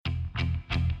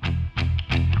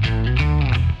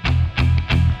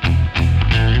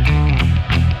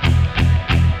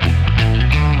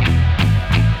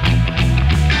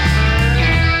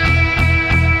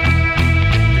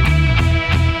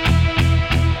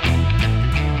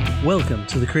Welcome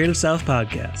to the Creative South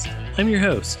Podcast. I'm your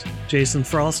host, Jason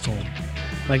Frostholm.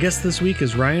 My guest this week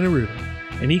is Ryan Aruda,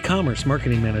 an e-commerce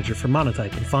marketing manager for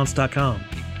Monotype and Fonts.com.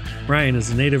 Ryan is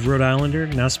a native Rhode Islander,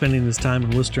 now spending his time in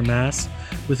Worcester, Mass.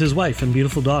 with his wife and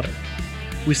beautiful daughter.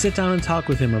 We sit down and talk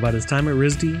with him about his time at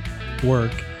RISD,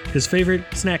 work, his favorite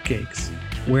snack cakes,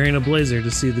 wearing a blazer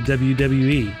to see the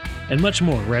WWE, and much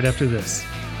more right after this.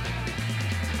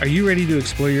 Are you ready to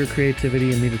explore your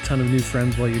creativity and meet a ton of new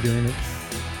friends while you're doing it?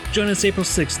 Join us April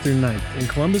 6th through 9th in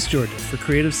Columbus, Georgia for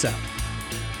Creative South,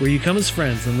 where you come as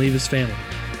friends and leave as family.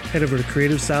 Head over to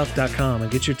CreativeSouth.com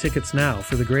and get your tickets now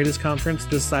for the greatest conference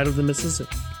this side of the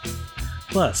Mississippi.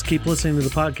 Plus, keep listening to the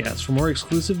podcast for more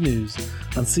exclusive news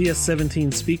on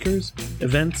CS17 speakers,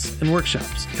 events, and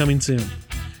workshops coming soon.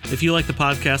 If you like the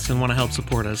podcast and want to help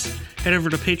support us, head over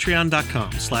to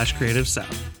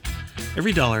patreon.com/CreativeSouth.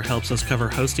 Every dollar helps us cover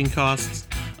hosting costs,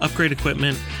 upgrade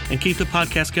equipment, and keep the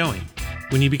podcast going.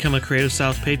 When you become a Creative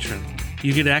South patron,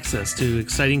 you get access to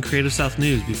exciting Creative South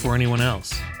news before anyone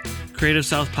else, Creative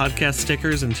South podcast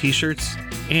stickers and t-shirts,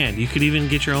 and you could even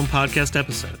get your own podcast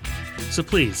episode. So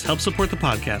please help support the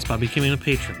podcast by becoming a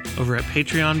patron over at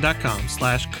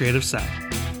patreon.com/CreativeSouth.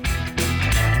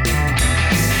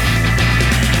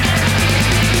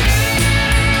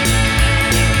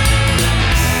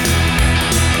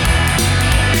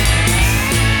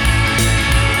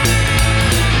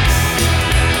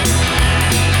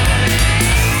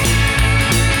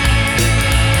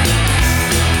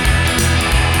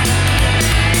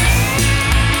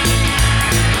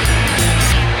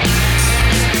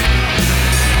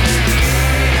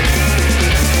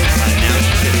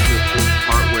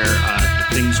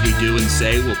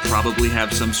 Will probably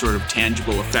have some sort of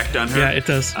tangible effect on her. Yeah, it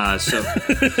does. So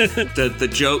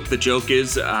the joke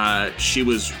is she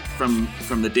was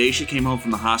from the day she came home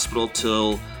from the hospital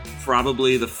till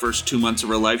probably the first 2 months of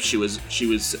her life. She was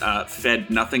fed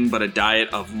nothing but a diet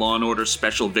of Law and Order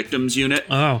Special Victims Unit.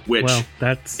 Oh, which well,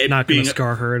 that's not going to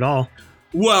scar her at all.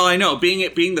 Well, I know,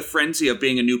 being the frenzy of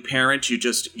being a new parent, you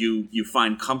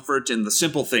find comfort in the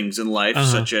simple things in life,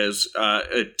 such as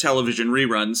television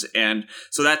reruns, and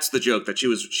so that's the joke, that she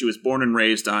was born and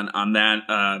raised on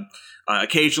that.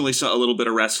 Occasionally, a little bit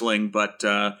of wrestling, but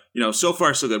so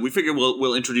far so good. We figure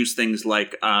we'll introduce things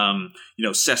like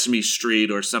Sesame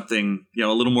Street or something a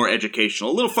little more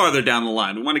educational, a little farther down the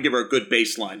line. We want to give her a good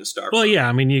baseline to start. Well, from. Yeah,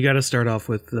 I mean, you got to start off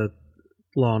with the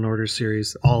Law and Order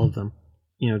series, all of them.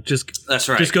 That's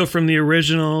right. Just go from the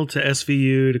original to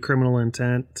SVU to Criminal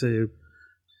Intent to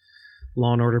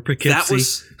Law and Order Poughkeepsie. That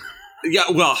was, yeah.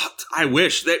 Well, I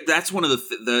wish that's one of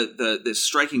the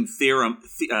striking theory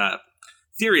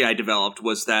I developed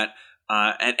was that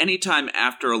at any time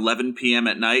after 11 p.m.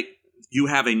 at night, you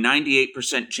have a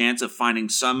 98% chance of finding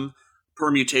some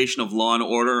permutation of Law and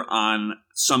Order on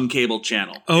some cable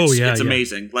channel. It's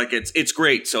amazing. Like it's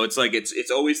great. So it's like it's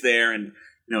always there and.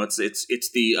 It's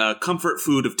the comfort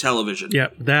food of television. Yeah,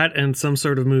 that and some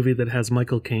sort of movie that has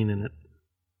Michael Caine in it.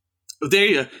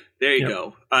 There you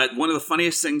go. One of the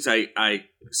funniest things I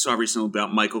saw recently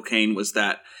about Michael Caine was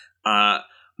that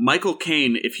Michael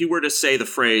Caine, if he were to say the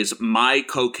phrase "my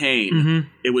cocaine,"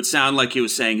 it would sound like he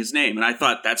was saying his name, and I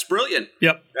thought that's brilliant.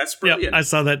 Yep, that's brilliant. Yep, I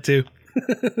saw that too.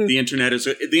 The internet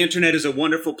is a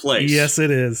wonderful place. Yes,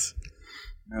 it is.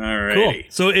 All right, cool.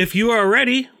 So if you are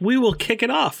ready, we will kick it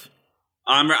off.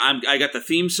 I got the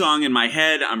theme song in my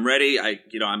head. I'm ready.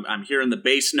 I'm hearing the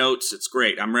bass notes. It's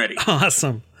great. I'm ready.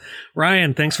 Awesome.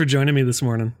 Ryan, thanks for joining me this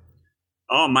morning.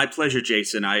 Oh, my pleasure,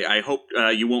 Jason. I hope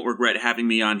you won't regret having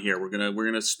me on here. We're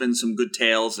gonna spin some good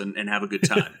tales and have a good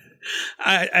time.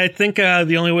 I think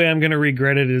the only way I'm gonna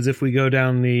regret it is if we go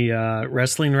down the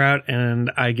wrestling route and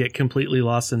I get completely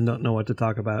lost and don't know what to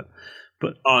talk about.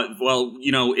 But for all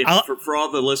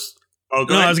the lists. Oh,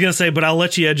 go ahead. I was going to say, but I'll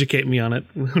let you educate me on it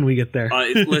when we get there.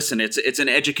 Listen, it's an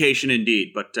education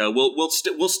indeed, but we'll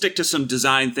stick to some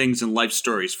design things and life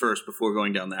stories first before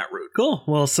going down that route. Cool.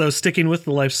 Well, so sticking with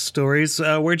the life stories,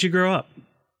 where'd you grow up?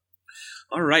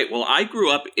 All right. Well, I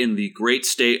grew up in the great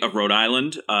state of Rhode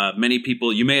Island. Many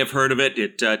people, you may have heard of it.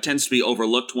 It tends to be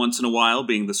overlooked once in a while,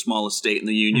 being the smallest state in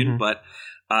the Union, but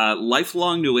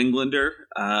lifelong New Englander,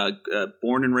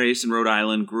 born and raised in Rhode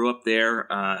Island, grew up there,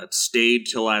 stayed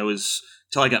till I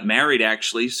got married,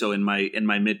 actually. So in my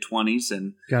mid-20s,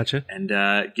 and gotcha. And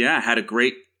had a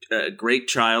great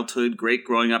childhood, great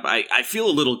growing up. I feel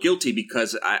a little guilty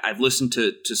because I've listened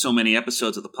to so many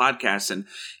episodes of the podcast, and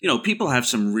people have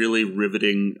some really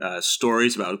riveting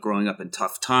stories about growing up in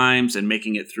tough times and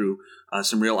making it through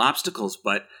some real obstacles.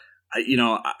 But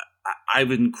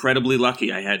I'm incredibly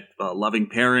lucky. I had loving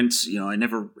parents. I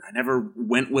never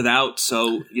went without.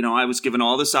 So, I was given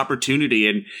all this opportunity,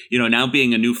 and, now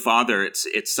being a new father,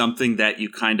 it's something that you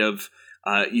kind of,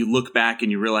 you look back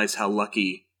and you realize how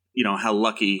lucky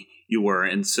you were.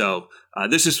 And so,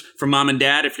 this is for Mom and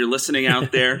Dad. If you're listening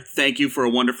out there, thank you for a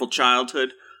wonderful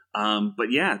childhood.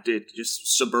 But yeah,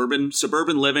 just suburban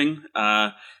living.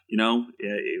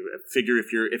 Figure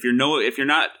if you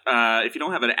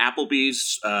don't have an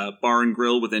Applebee's bar and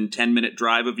grill within 10-minute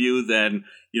drive of you, then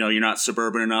you're not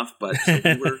suburban enough. But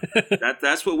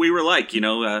that's what we were like.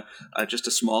 Just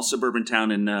a small suburban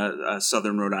town in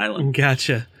southern Rhode Island.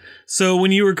 Gotcha. So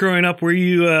when you were growing up, were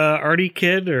you a arty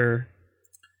kid or?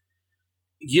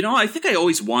 I think I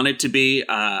always wanted to be.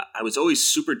 I was always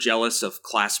super jealous of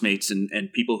classmates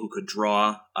and people who could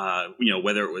draw,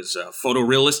 whether it was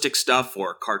photorealistic stuff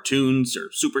or cartoons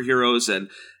or superheroes, and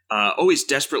always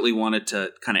desperately wanted to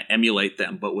kind of emulate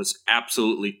them, but was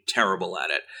absolutely terrible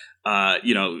at it.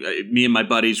 Me and my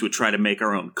buddies would try to make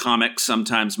our own comics.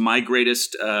 Sometimes my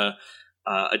greatest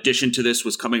addition to this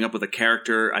was coming up with a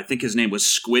character. I think his name was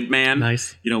Squidman.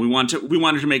 Nice. We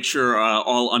wanted to make sure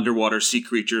all underwater sea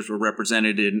creatures were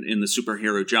represented in the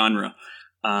superhero genre.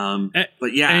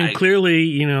 But yeah, and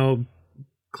clearly,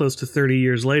 close to 30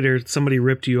 years later, somebody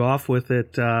ripped you off with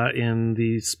it in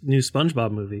the new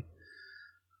SpongeBob movie.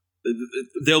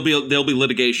 There'll be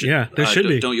litigation. Yeah, there should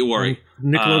be. Don't you worry.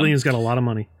 Nickelodeon's got a lot of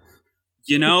money.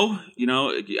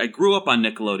 I grew up on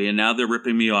Nickelodeon. Now they're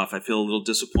ripping me off. I feel a little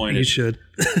disappointed. You should.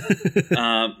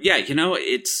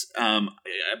 It's.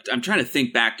 I'm trying to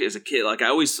think back to as a kid. Like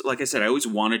I said, I always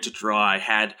wanted to draw. I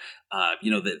had,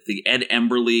 the Ed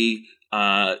Emberley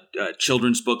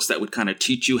children's books that would kind of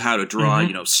teach you how to draw.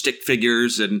 Mm-hmm. Stick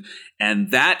figures and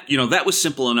that. That was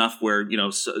simple enough where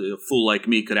a fool like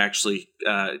me could actually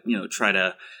try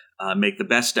to make the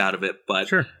best out of it. But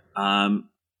sure.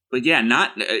 But yeah,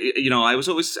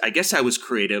 I guess I was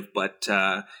creative, but,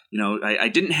 I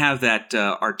didn't have that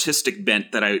artistic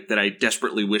bent that I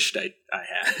desperately wished I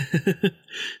had.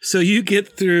 So you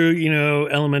get through,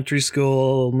 elementary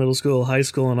school, middle school, high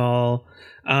school and all.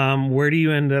 Where do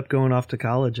you end up going off to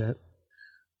college at?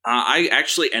 I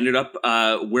actually ended up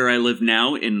where I live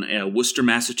now in Worcester,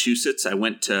 Massachusetts. I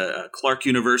went to Clark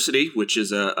University, which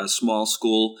is a small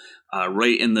school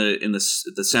right in the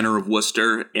center of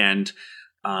Worcester, and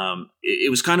it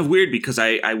was kind of weird because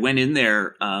I went in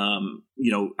there,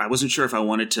 I wasn't sure if I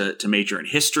wanted to major in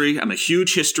history. I'm a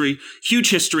huge history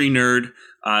nerd.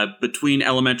 Between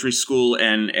elementary school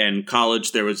and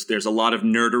college, there's a lot of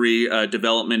nerdery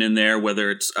development in there, whether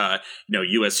it's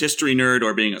U.S. history nerd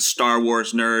or being a Star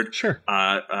Wars nerd. Sure.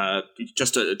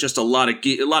 Just a lot of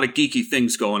geeky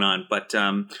things going on, but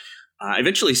I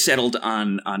eventually settled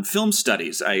on film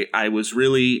studies. I was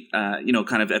really,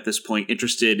 kind of at this point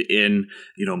interested in,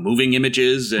 moving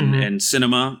images and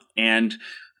cinema. And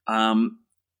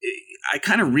I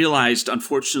kind of realized,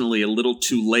 unfortunately, a little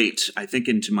too late, I think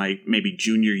into my maybe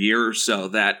junior year or so,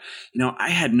 that, I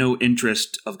had no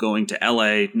interest of going to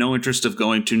LA, no interest of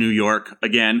going to New York.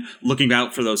 Again, looking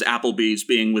out for those Applebee's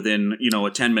being within, a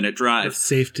 10-minute drive. The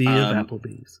safety of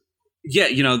Applebee's. Yeah,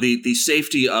 the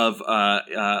safety of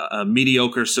a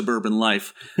mediocre suburban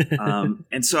life,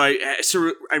 and so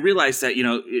I realized that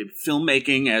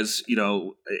filmmaking, as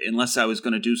unless I was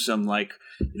going to do some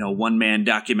one-man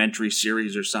documentary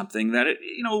series or something, that it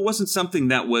wasn't something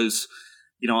that was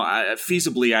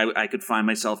feasibly I could find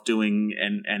myself doing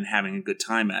and having a good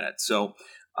time at it. So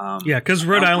because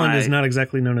Rhode Island is not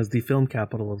exactly known as the film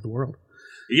capital of the world.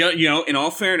 Yeah, in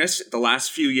all fairness, the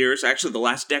last few years, actually the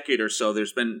last decade or so,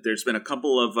 there's been a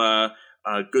couple of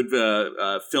good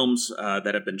films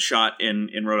that have been shot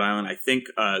in Rhode Island. I think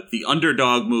the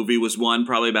Underdog movie was one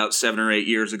probably about 7 or 8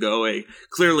 years ago.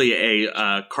 Clearly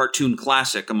a cartoon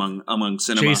classic among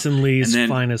cinema. Jason Lee's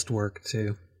finest work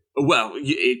too. Well,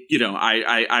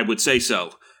 I would say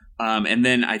so. And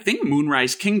then I think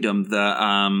Moonrise Kingdom,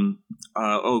 Wes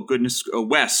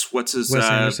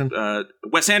Anderson.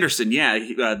 Wes Anderson, yeah,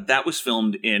 that was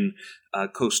filmed in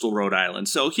coastal Rhode Island.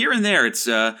 So here and there, it's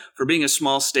for being a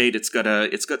small state, it's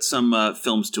got some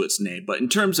films to its name. But in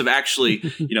terms of actually,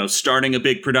 starting a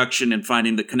big production and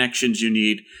finding the connections you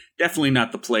need, definitely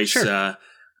not the place sure. To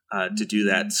do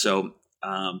that. So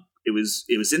it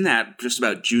was in that just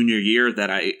about junior year that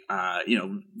I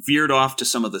veered off to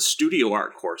some of the studio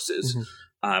art courses.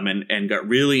 And got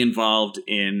really involved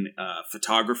in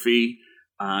photography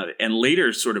and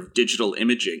later sort of digital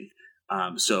imaging.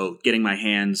 So getting my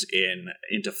hands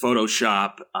into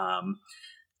Photoshop,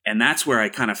 and that's where I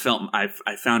kind of felt I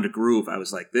found a groove. I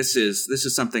was like, this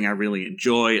is something I really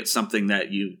enjoy. It's something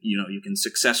that you can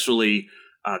successfully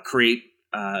create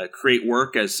create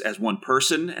work as one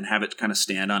person and have it kind of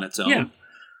stand on its own. Yeah.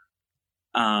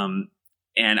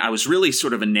 And I was really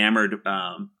sort of enamored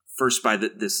first by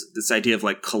this idea of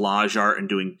like collage art and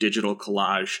doing digital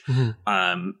collage.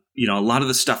 Mm-hmm. A lot of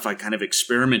the stuff I kind of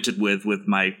experimented with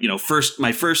my,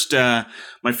 my first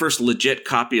legit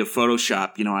copy of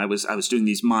Photoshop. I was doing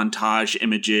these montage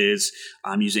images,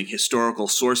 using historical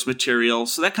source material.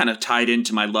 So that kind of tied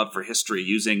into my love for history,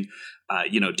 using,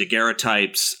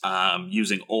 daguerreotypes,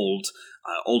 using old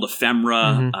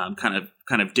ephemera, Mm-hmm.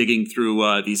 kind of digging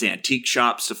through these antique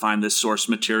shops to find this source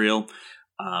material.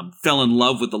 Fell in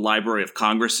love with the Library of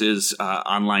Congress's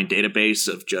online database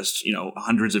of just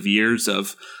hundreds of years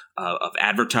of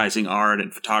advertising art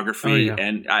and photography. Oh, yeah.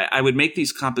 And I would make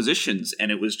these compositions,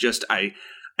 and it was just I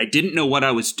didn't know what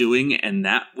I was doing, and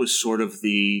that was sort of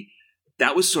the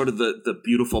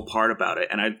beautiful part about it.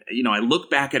 And I look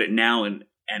back at it now, and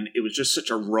it was just such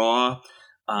a raw.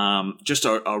 Just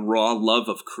a raw love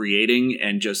of creating,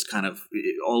 and just kind of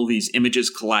all these images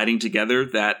colliding together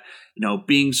that,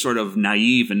 being sort of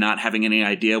naive and not having any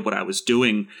idea what I was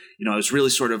doing, I was really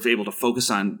sort of able to focus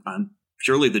on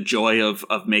purely the joy of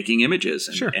making images.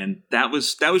 And, sure. And that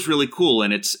was really cool.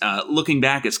 And it's, looking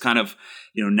back, it's kind of,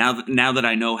 now that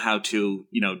I know how to,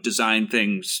 design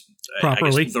things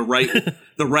properly, the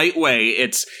right way,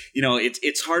 it's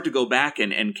hard to go back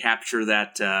and capture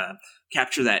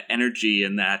that energy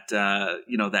and that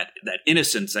that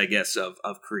innocence, I guess,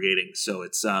 of creating. So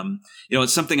it's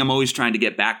it's something I'm always trying to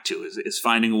get back to, is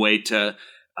finding a way to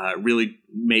really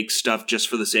make stuff just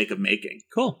for the sake of making.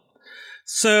 Cool.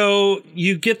 So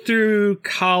you get through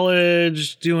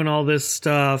college doing all this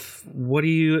stuff. What do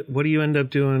you end up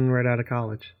doing right out of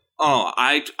college? Oh,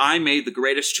 I made the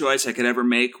greatest choice I could ever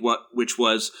make, which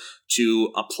was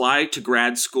to apply to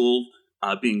grad school.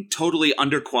 Being totally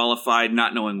underqualified,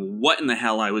 not knowing what in the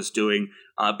hell I was doing,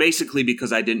 basically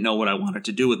because I didn't know what I wanted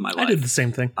to do with my life. I did the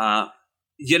same thing. I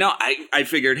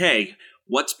figured, hey,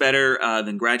 what's better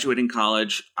than graduating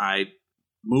college? I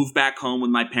moved back home with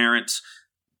my parents.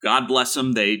 God bless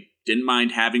them. They didn't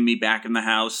mind having me back in the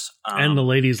house. And the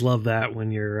ladies love that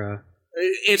when you're...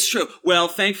 It's true. Well,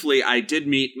 thankfully, I did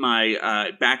meet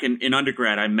my back in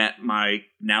undergrad. I met my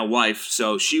now wife,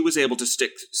 so she was able to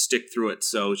stick through it.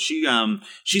 So she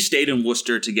stayed in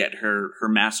Worcester to get her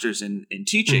master's in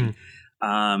teaching,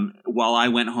 while I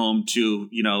went home to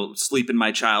sleep in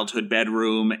my childhood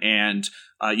bedroom and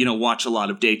watch a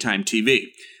lot of daytime TV.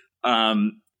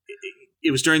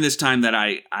 It was during this time that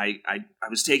I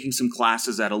was taking some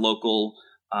classes at a local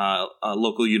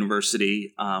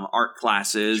university, art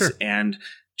classes, sure. And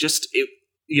just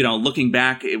looking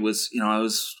back, it was I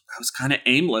was kind of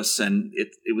aimless, and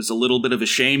it was a little bit of a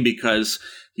shame because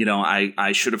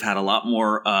I should have had a lot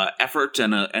more effort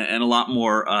and a lot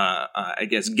more I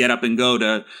guess get up and go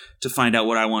to find out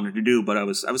what I wanted to do, but I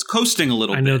was coasting a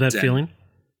little bit. I know that feeling.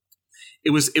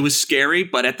 It was scary,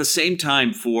 but at the same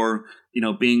time, for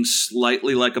being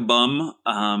slightly like a bum,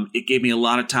 it gave me a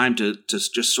lot of time to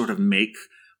just sort of make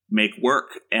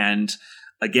work. And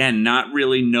again, not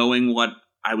really knowing what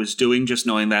I was doing, just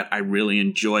knowing that I really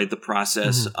enjoyed the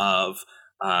process of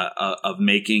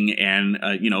making, and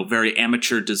very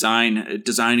amateur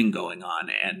designing going on.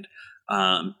 And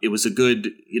it was a good,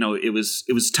 it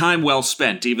was time well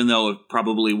spent, even though it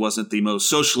probably wasn't the most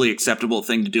socially acceptable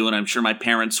thing to do. And I'm sure my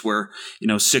parents were,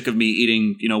 sick of me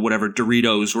eating, whatever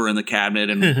Doritos were in the cabinet,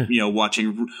 and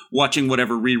watching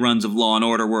whatever reruns of Law and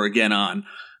Order were again on.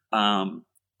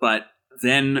 But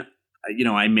then,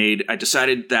 I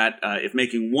decided that if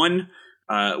making one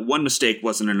mistake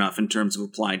wasn't enough in terms of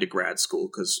applying to grad school,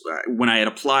 because when I had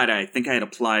applied, I think I had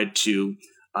applied to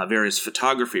various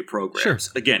photography programs.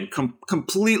 Sure. Again,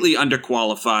 completely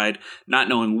underqualified, not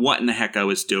knowing what in the heck I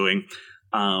was doing.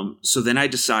 So then I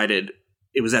decided,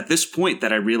 it was at this point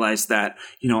that I realized that,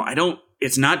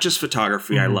 it's not just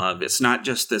photography I love. It's not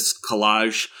just this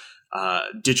collage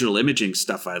digital imaging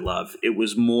stuff I love. It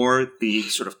was more the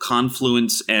sort of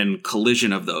confluence and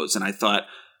collision of those. And I thought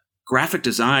graphic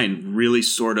design really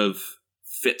sort of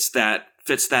fits that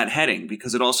heading,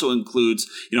 because it also includes,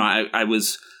 I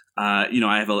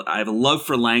have a love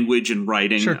for language and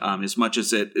writing, sure. as much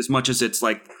as it's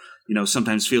like,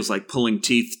 sometimes feels like pulling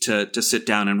teeth to sit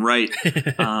down and write.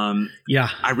 Yeah.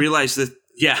 I realized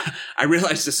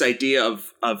this idea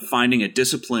of finding a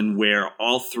discipline where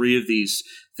all three of these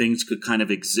things could kind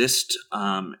of exist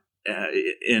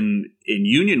in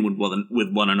union with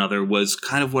one another was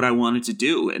kind of what I wanted to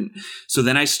do. And so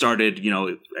then I started,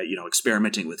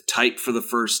 experimenting with type for the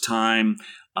first time,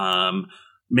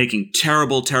 making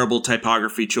terrible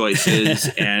typography choices,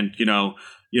 and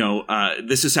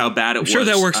this is how bad it was. I'm sure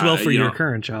that works well for your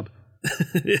current job.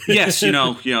 Yes,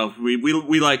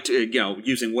 we liked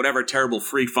using whatever terrible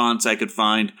free fonts I could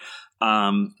find.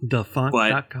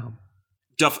 Thefont.com.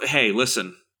 Hey,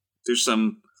 listen, there's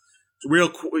some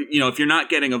real, if you're not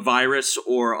getting a virus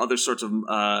or other sorts of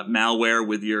malware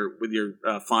with your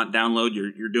font download,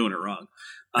 you're doing it wrong.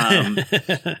 I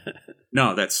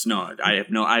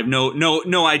have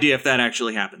no idea if that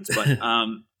actually happens. But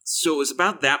so it was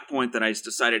about that point that I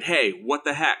decided, hey, what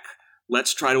the heck?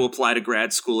 Let's try to apply to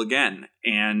grad school again,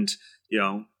 and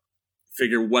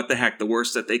figure what the heck. The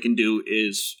worst that they can do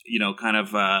is kind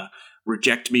of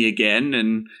reject me again.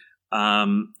 And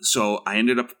so I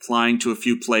ended up applying to a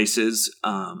few places.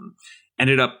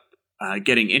 Ended up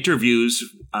getting interviews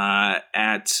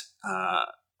at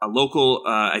a local,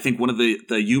 I think one of the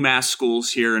UMass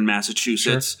schools here in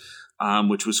Massachusetts, sure.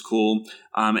 Which was cool.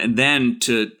 And then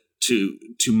to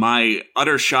my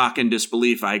utter shock and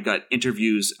disbelief, I got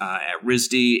interviews at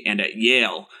RISD and at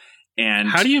Yale. And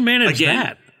how do you manage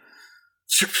that?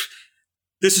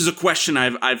 This is a question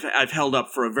I've held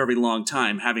up for a very long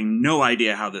time, having no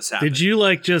idea how this happened. Did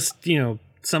you just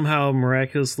somehow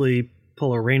miraculously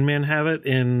pull a Rain Man habit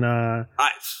in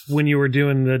when you were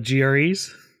doing the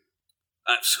GREs?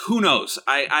 Who knows?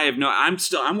 I have no.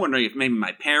 I'm wondering if maybe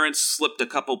my parents slipped a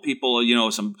couple people,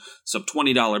 some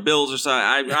 $20 bills or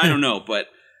something. I don't know, but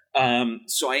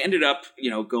so I ended up,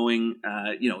 going,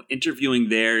 interviewing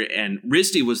there, and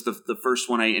RISD was the first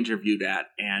one I interviewed at,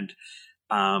 and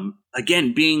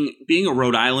again, being a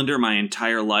Rhode Islander my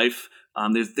entire life,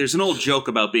 there's an old joke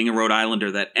about being a Rhode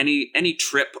Islander that any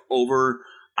trip over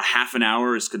a half an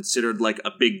hour is considered like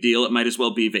a big deal. It might as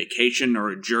well be a vacation or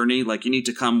a journey. Like you need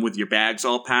to come with your bags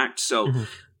all packed. So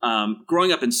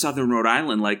growing up in southern Rhode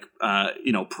Island,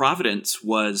 Providence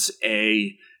was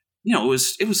it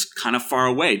was kind of far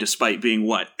away despite being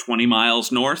 20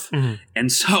 miles north. Mm-hmm.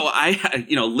 And so I,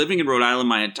 living in Rhode Island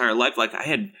my entire life, I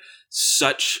had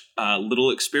such little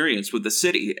experience with the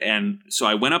city. And so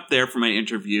I went up there for my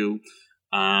interview.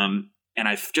 And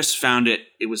I just found it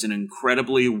was an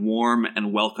incredibly warm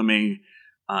and welcoming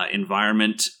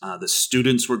environment. The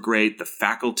students were great. The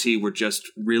faculty were just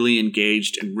really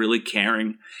engaged and really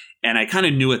caring. And I kind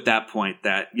of knew at that point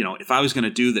that, if I was going to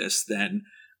do this, then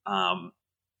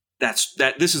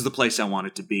this is the place I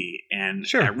wanted to be. And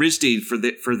sure. At RISD,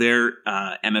 for their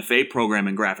MFA program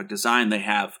in graphic design, they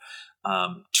have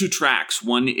two tracks.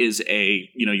 One is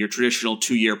your traditional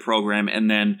 2-year program,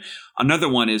 and then another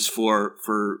one is for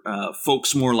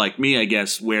folks more like me, I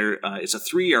guess, where it's a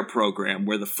 3-year program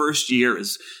where the first year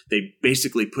is they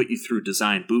basically put you through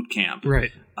design boot camp,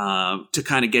 right? To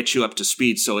kind of get you up to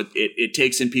speed. So it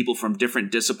takes in people from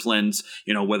different disciplines,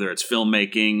 whether it's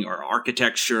filmmaking or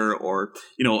architecture or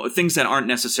things that aren't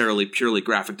necessarily purely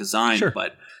graphic design, sure.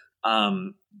 But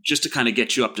just to kind of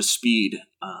get you up to speed.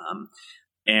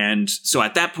 And so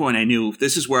at that point, I knew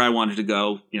this is where I wanted to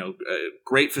go.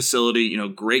 Great facility,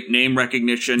 great name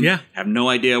recognition. Yeah. Have no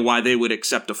idea why they would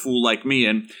accept a fool like me.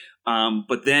 And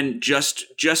but then just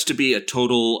to be a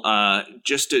total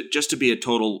just to be a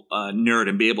total nerd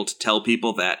and be able to tell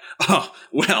people that, oh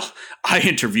well, I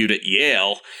interviewed at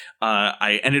Yale.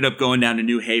 I ended up going down to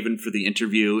New Haven for the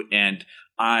interview, and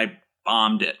I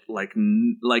bombed it like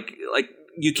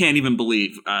you can't even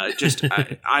believe.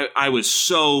 I was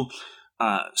so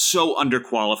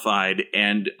underqualified.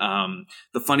 And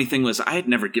the funny thing was I had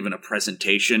never given a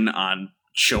presentation on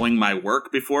showing my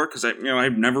work before because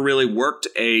I've never really worked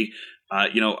a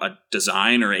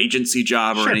design or agency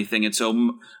job or sure. anything. And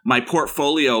so my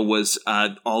portfolio was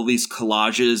all these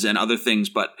collages and other things.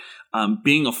 But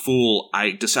being a fool,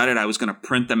 I decided I was going to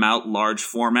print them out large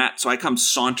format. So I come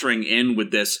sauntering in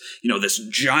with this, this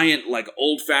giant,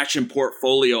 old fashioned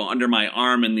portfolio under my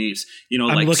arm, and these,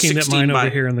 I'm looking at mine over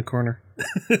here in the corner.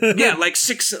 Yeah,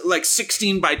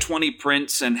 16 by 20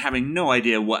 prints, and having no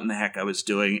idea what in the heck I was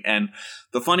doing. And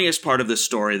the funniest part of this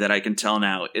story that I can tell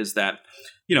now is that,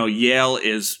 Yale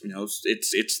is,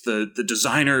 it's the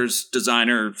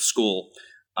designer school.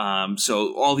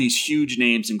 So all these huge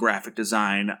names in graphic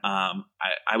design.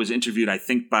 I was interviewed, I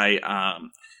think, by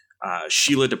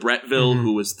Sheila de Bretteville,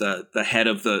 who was the head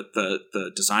of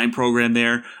the design program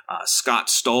there. Scott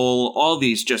Stoll, all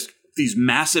these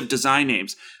massive design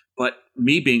names. But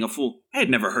me being a fool, I had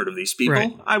never heard of these people.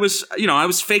 Right. I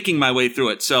was faking my way through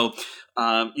it. So,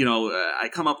 I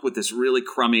come up with this really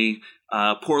crummy,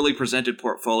 poorly presented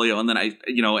portfolio, and then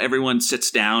everyone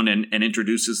sits down and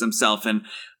introduces themselves, and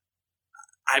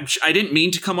I didn't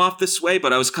mean to come off this way,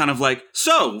 but I was kind of like,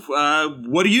 so,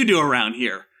 what do you do around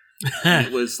here? And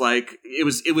it was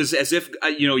it was as if,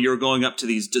 you were going up to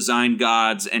these design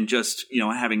gods and just,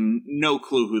 having no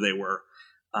clue who they were.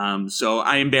 So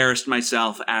I embarrassed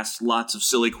myself, asked lots of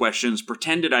silly questions,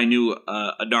 pretended I knew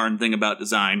a darn thing about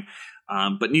design.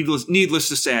 But needless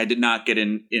to say, I did not get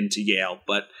into Yale.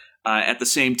 But at the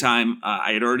same time,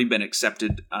 I had already been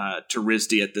accepted to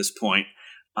RISD at this point.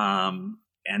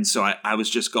 And so I was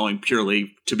just going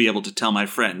purely to be able to tell my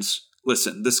friends,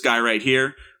 listen, this guy right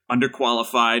here,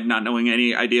 underqualified, not knowing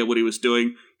any idea what he was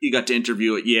doing, he got to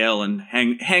interview at Yale and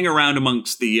hang around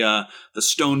amongst the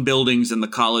stone buildings and the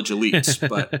college elites.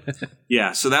 But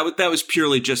yeah, so that was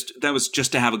purely just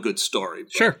to have a good story.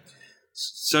 But, sure.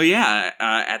 So yeah,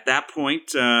 at that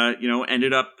point,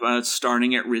 ended up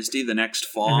starting at RISD the next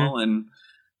fall, and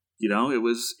it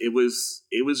was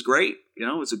great.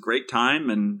 It was a great time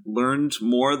and learned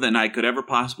more than I could ever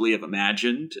possibly have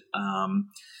imagined.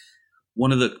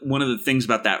 One of the things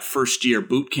about that first year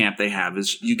boot camp they have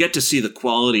is you get to see the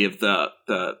quality of the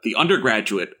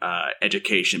undergraduate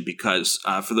education, because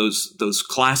for those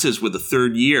classes with the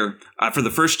third year, for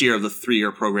the first year of the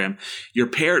 3-year program, you're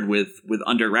paired with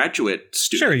undergraduate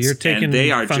students. Sure, you're taking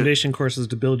foundation courses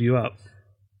to build you up.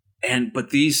 But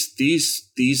these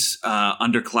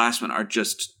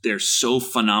underclassmen they're so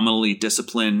phenomenally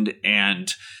disciplined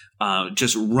and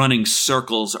just running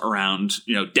circles around,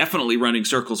 definitely running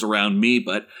circles around me,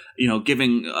 but,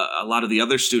 giving a lot of the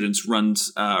other students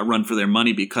a run for their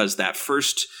money, because that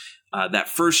first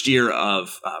year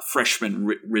of freshman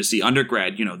RISD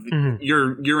undergrad,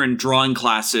 you're in drawing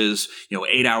classes,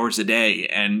 8 hours a day,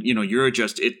 and,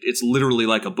 it's literally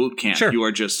like a boot camp. Sure.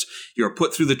 You're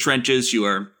put through the trenches.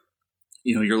 You're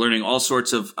learning all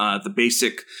sorts of the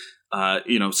basic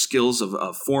skills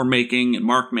of form making and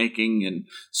mark making, and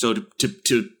so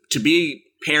to be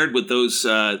paired with those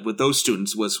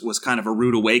students was kind of a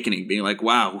rude awakening, being like,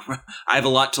 wow, I have a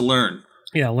lot to learn.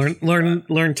 Yeah,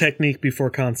 learn technique before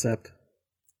concept.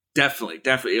 Definitely.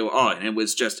 Oh, and it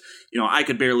was just, I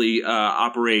could barely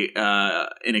operate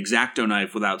an X-Acto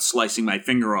knife without slicing my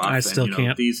finger off. I still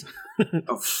can't. These,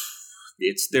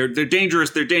 they're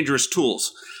dangerous. They're dangerous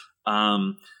tools.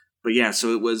 But yeah,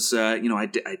 so it was, I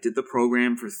did the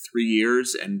program for 3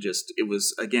 years, and just, it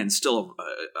was, again, still a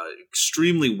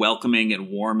extremely welcoming and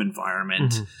warm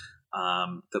environment.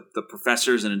 The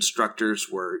professors and instructors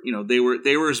were, they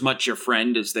were as much your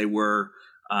friend as they were,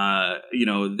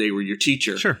 they were your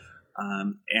teacher. Sure.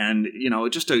 And,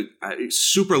 just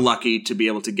super lucky to be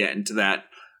able to get into that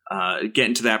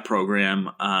program.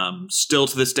 Still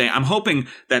to this day, I'm hoping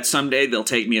that someday they'll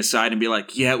take me aside and be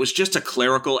like, yeah, it was just a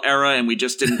clerical error, and we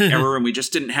just didn't and we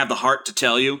just didn't have the heart to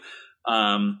tell you.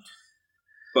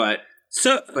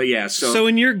 So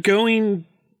when you're going,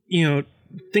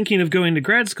 thinking of going to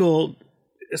grad school,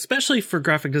 especially for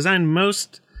graphic design,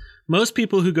 most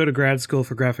people who go to grad school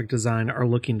for graphic design are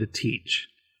looking to teach.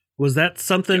 Was that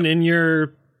something in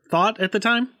your thought at the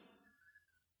time?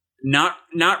 Not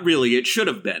really. It should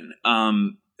have been.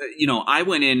 I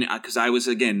went in because I was,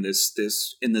 again, this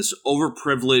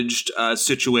overprivileged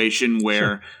situation where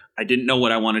Sure. I didn't know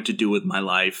what I wanted to do with my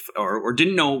life, or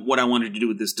didn't know what I wanted to do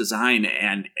with this design.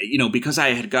 And, because I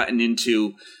had gotten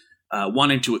into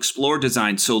wanting to explore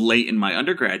design so late in my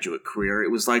undergraduate career, it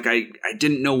was like I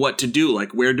didn't know what to do.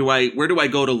 Like, where do I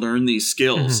go to learn these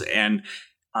skills? And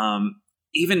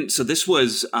even so, this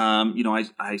was,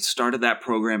 I started that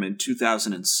program in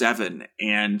 2007,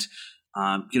 and,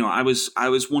 I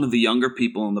was one of the younger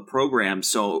people in the program.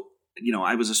 So,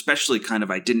 I was especially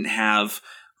I didn't have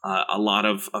a lot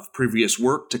of previous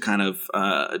work to kind of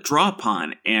draw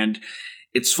upon. And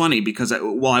it's funny because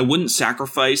while I wouldn't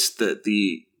sacrifice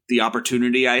the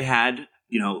opportunity I had,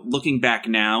 looking back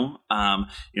now,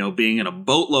 being in a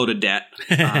boatload of debt,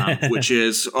 which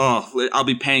is, I'll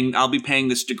be paying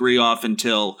this degree off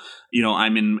until,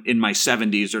 I'm in my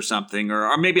 70s or something,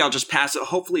 or maybe I'll just pass it.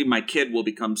 Hopefully my kid will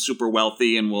become super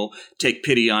wealthy and will take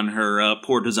pity on her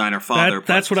poor designer father.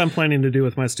 That's what I'm planning to do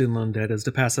with my student loan debt, is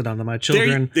to pass it on to my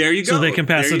children. There you go. So they can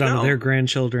pass it on to their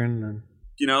grandchildren.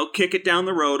 And kick it down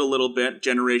the road a little bit,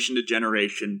 generation to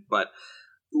generation. But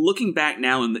looking back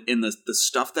now in the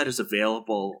stuff that is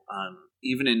available,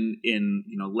 even in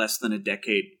less than a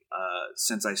decade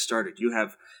since I started, you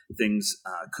have things,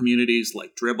 communities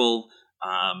like Dribbble.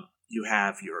 You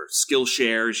have your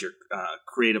Skillshares, your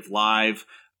Creative Live.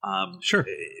 Sure.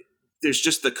 There's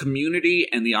just the community,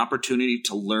 and the opportunity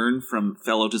to learn from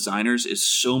fellow designers is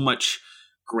so much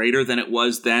greater than it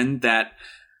was then, that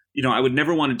I would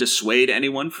never want to dissuade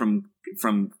anyone from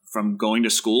going to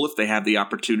school if they have the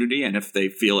opportunity and if they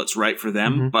feel it's right for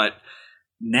them. But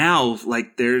now,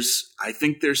 I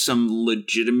think there's some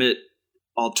legitimate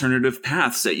alternative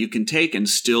paths that you can take and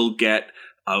still get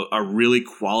a really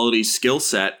quality skill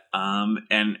set,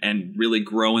 and really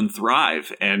grow and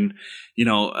thrive. And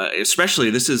especially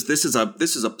this is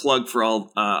a plug for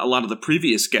all a lot of the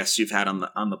previous guests you've had on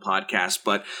the podcast.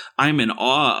 But I'm in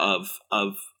awe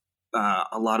of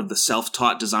a lot of the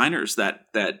self-taught designers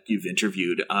that you've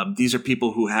interviewed. These are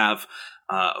people who have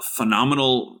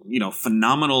phenomenal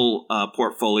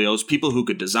portfolios. People who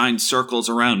could design circles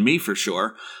around me for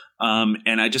sure.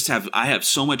 And I have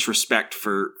so much respect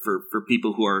for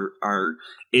people who are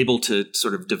able to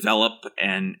sort of develop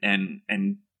and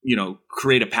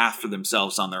create a path for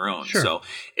themselves on their own. Sure. So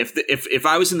if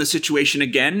I was in the situation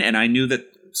again and I knew that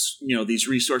these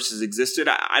resources existed,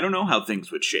 I don't know how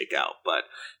things would shake out, but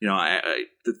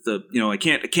I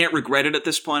can't regret it at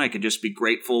this point. I can just be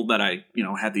grateful that I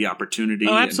had the opportunity.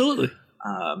 Oh, absolutely.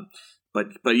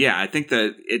 But yeah, I think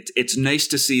that it's nice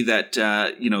to see that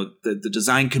the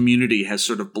design community has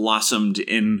sort of blossomed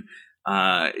in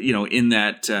in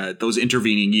that those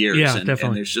intervening years. Yeah, and definitely.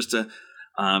 And there's just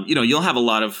you'll have a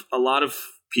lot of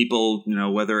people,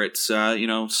 whether it's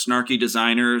snarky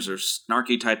designers or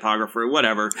snarky typographer,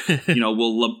 whatever,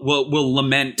 will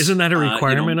lament. Isn't that a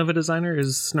requirement of a designer?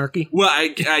 Is snarky? Well,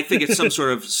 I think it's some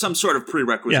sort of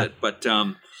prerequisite, yeah.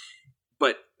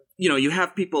 but you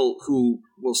have people who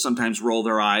will sometimes roll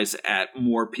their eyes at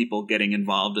more people getting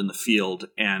involved in the field,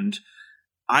 and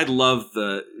I love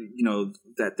that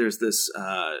there's this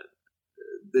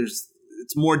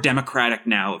it's more democratic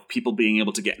now of people being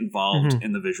able to get involved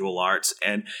in the visual arts.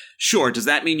 And sure, does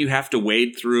that mean you have to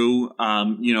wade through a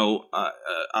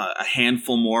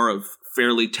handful more of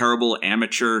fairly terrible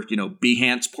amateur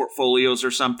Behance portfolios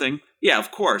or something? Yeah, of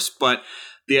course, but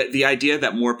the idea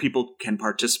that more people can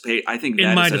participate, I think,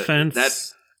 in my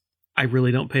defense, I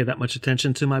really don't pay that much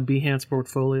attention to my Behance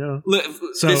portfolio.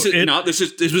 So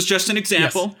this was just an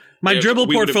example. Yes. My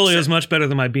Dribbble portfolio is much better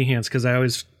than my Behance because I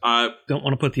always don't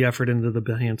want to put the effort into the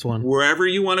Behance one. Wherever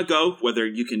you want to go, whether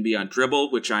you can be on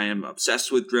Dribbble, which I am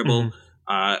obsessed with Dribbble,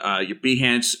 your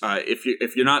Behance.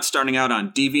 If you're not starting out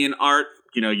on DeviantArt,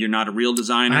 you're not a real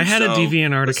designer. I had a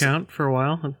DeviantArt account for a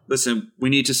while. Listen, we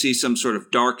need to see some sort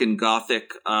of dark and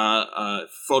gothic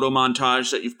photo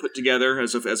montage that you've put together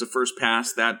as a first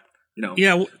pass. That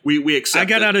yeah, we accept. I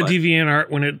got out of DeviantArt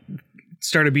when it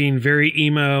started being very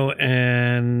emo,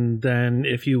 and then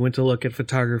if you went to look at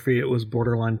photography, it was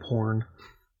borderline porn.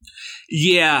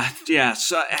 Yeah.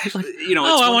 So I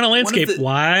want a landscape.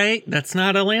 Why? That's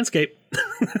not a landscape. No,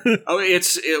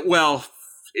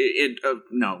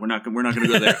 we're not going to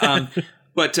go there.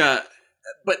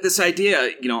 But this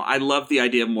idea, I love the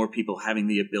idea of more people having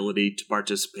the ability to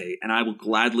participate, and I will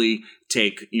gladly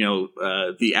take,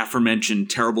 the aforementioned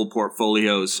terrible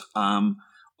portfolios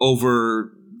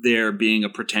over there being a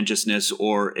pretentiousness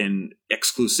or an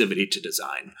exclusivity to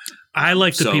design. I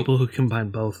like the people who combine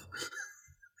both.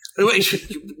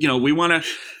 We want to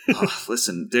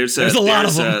listen. There's a lot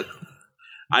of them.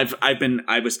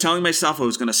 I was telling myself I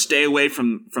was going to stay away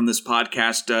from this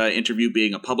podcast interview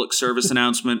being a public service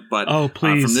announcement, but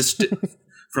please.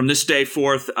 From this day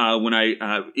forth, when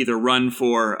I either run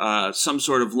for some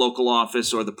sort of local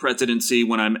office or the presidency,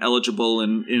 when I'm eligible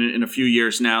in a few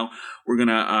years now, we're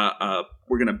gonna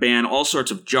ban all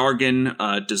sorts of jargon,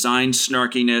 design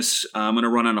snarkiness. I'm gonna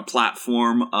run on a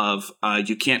platform of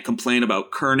you can't complain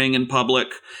about kerning in public.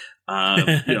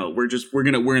 We're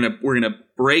gonna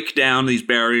break down these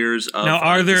barriers. Now,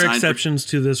 are there exceptions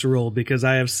to this rule? Because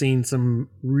I have seen some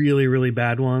really, really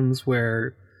bad ones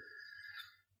where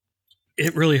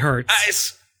it really hurts.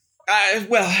 I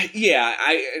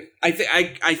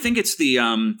think it's the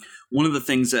one of the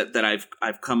things that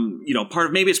I've come,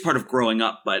 maybe it's part of growing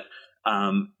up, but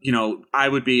I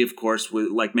would be, of course,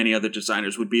 like many other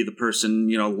designers, would be the person,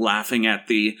 laughing at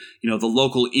the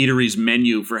local eatery's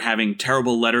menu for having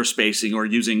terrible letter spacing or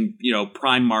using,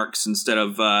 prime marks instead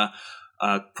of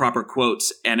proper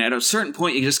quotes. And at a certain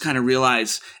point, you just kind of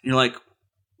realize, you're like,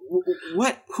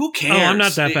 what? Who cares? Oh, I'm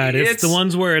not that bad. It's the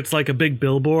ones where it's like a big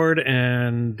billboard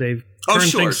and they've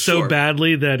turned things so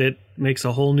badly that it makes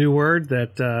a whole new word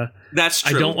that that's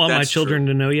true. I don't want my children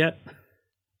to know yet.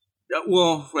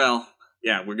 Well,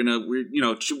 yeah, we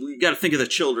got to think of the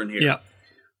children here. Yeah.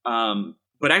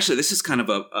 But actually, this is kind of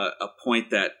a point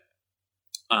that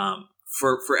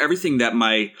for everything that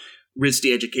my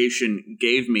RISD education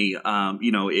gave me, I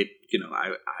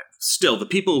still, the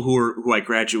people who I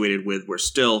graduated with were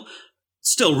still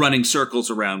running circles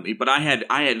around me, but I had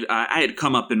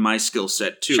come up in my skill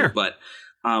set too. Sure. But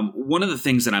one of the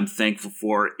things that I'm thankful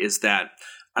for is that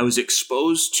I was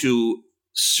exposed to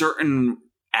certain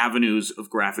avenues of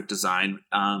graphic design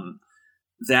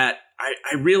that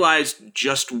I realized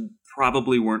just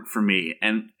probably weren't for me.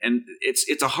 And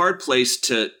it's a hard place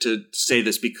to say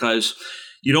this because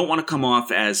you don't want to come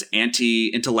off as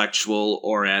anti-intellectual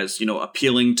or as,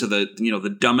 appealing to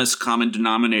the dumbest common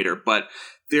denominator. But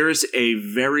there is a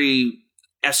very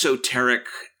esoteric,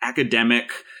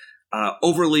 academic,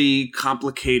 overly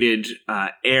complicated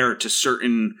air to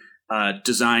certain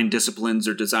design disciplines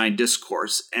or design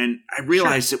discourse. And I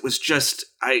realized it was just,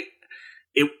 I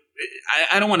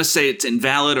don't want to say it's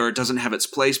invalid or it doesn't have its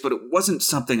place, but it wasn't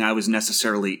something I was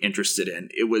necessarily interested in.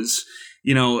 It was,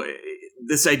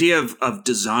 this idea of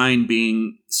design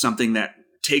being something that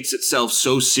takes itself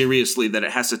so seriously that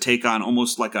it has to take on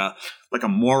almost like a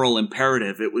moral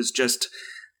imperative. It was just,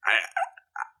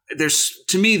 there's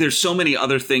so many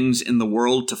other things in the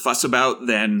world to fuss about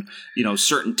than,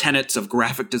 certain tenets of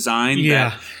graphic design.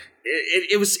 Yeah. That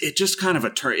it just kind of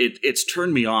it's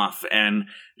turned me off. And,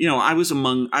 I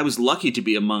was lucky to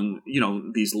be among,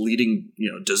 these leading,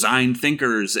 design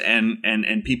thinkers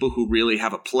and people who really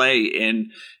have a play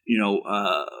in,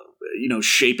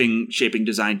 shaping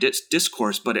design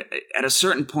discourse. But at a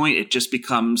certain point, it just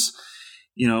becomes,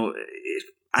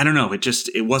 I don't know.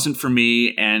 It wasn't for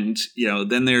me. And,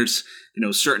 then there's,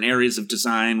 certain areas of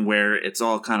design where it's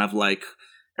all kind of like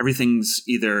everything's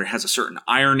either has a certain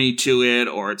irony to it,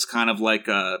 or it's kind of like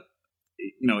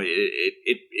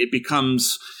it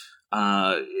becomes,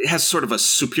 it has sort of a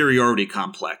superiority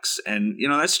complex. And,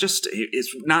 that's just,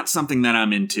 it's not something that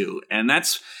I'm into. And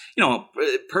that's,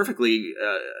 perfectly,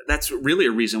 that's really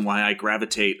a reason why I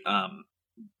gravitate,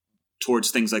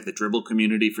 towards things like the dribble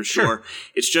community for sure.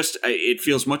 It's just, it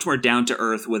feels much more down to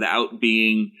earth without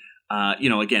being,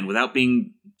 without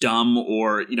being dumb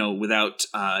or, without,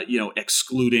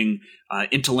 excluding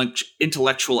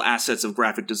intellectual assets of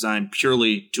graphic design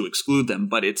purely to exclude them.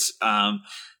 But it's a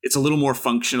little more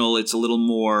functional. It's a little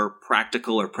more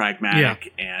practical or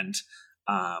pragmatic. Yeah. And,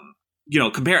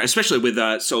 compare, especially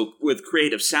with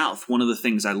Creative South, one of the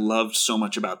things I loved so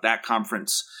much about that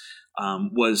conference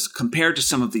was compared to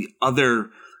some of the other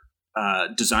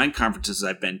design conferences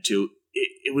I've been to,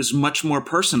 it was much more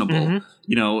personable.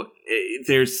 Mm-hmm.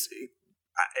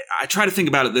 I try to think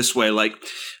about it this way, like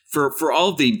for all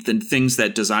of the things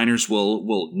that designers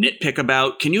will nitpick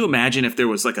about, can you imagine if there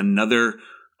was like another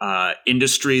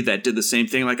industry that did the same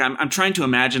thing? Like I'm trying to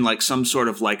imagine like some sort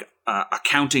of like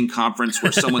accounting conference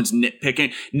where someone's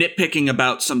nitpicking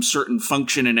about some certain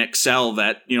function in Excel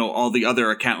that, all the other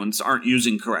accountants aren't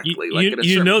using correctly. Like at a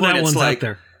certain point, that one's like, out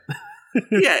there.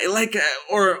 Yeah, like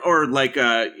or like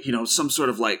some sort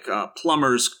of like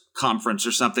plumbers conference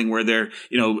or something where they're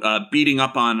beating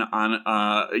up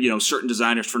on certain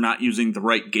designers for not using the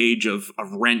right gauge of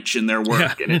wrench in their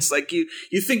work. Yeah. And it's like you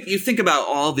think about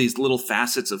all these little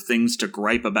facets of things to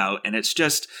gripe about, and it's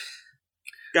just,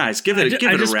 guys, give it a rest.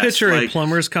 I just picture a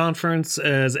plumbers conference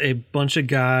as a bunch of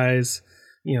guys,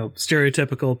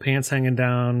 stereotypical pants hanging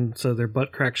down so their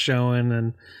butt crack showing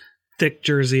and thick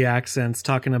Jersey accents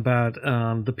talking about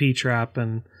the P-trap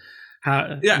and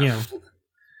how,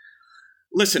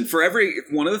 Listen, for every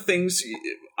one of the things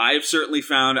I have certainly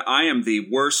found, I am the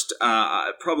worst,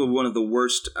 probably one of the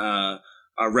worst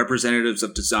representatives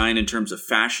of design in terms of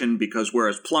fashion, because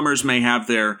whereas plumbers may have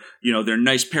their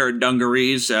nice pair of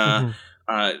dungarees, try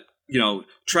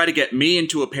to get me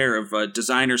into a pair of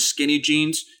designer skinny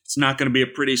jeans. It's not going to be a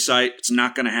pretty sight. It's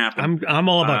not going to happen. I'm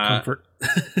all about comfort.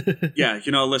 Yeah,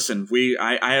 listen,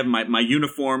 I have my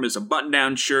uniform is a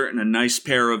button-down shirt and a nice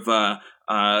pair of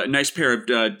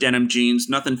denim jeans.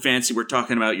 Nothing fancy. We're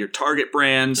talking about your Target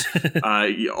brands,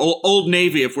 Old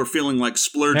Navy if we're feeling like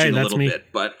splurging a little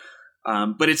bit. But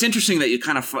it's interesting that you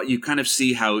kind of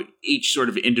see how each sort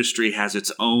of industry has its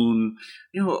own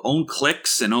own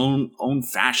cliques and own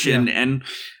fashion. Yeah. And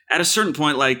at a certain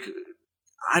point, like,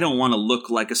 I don't want to look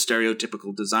like a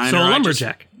stereotypical designer. So a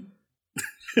lumberjack.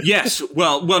 Yes.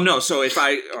 Well, no. So if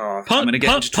I'm going to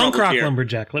get into trouble punk rock here.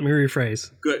 Lumberjack. Let me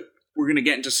rephrase. Good. We're going to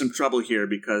get into some trouble here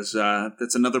because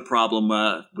that's another problem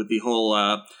with the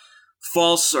whole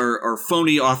false or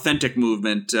phony authentic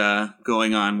movement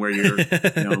going on, where you're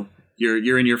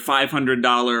you're in your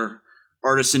 $500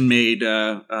 artisan made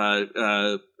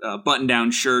button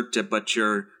down shirt, but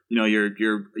you're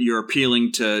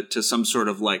appealing to some sort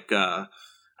of like I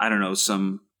don't know,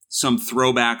 some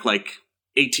throwback like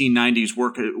 1890s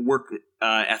work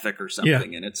ethic or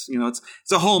something. Yeah. And it's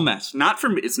a whole mess.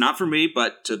 It's not for me,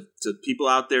 but to people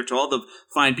out there, to all the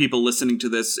fine people listening to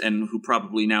this and who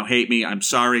probably now hate me, I'm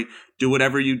sorry. Do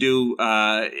whatever you do.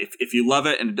 If you love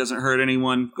it and it doesn't hurt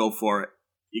anyone, go for it.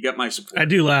 You got my support. I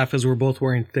do laugh as we're both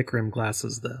wearing thick rim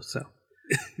glasses though. So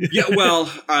Yeah, well,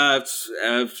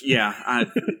 it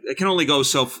can only go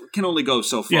so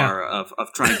far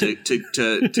of trying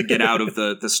to get out of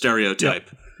the stereotype.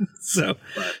 Yeah.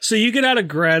 So you get out of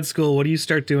grad school. What do you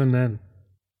start doing then?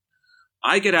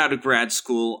 I get out of grad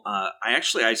school.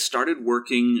 I started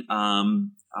working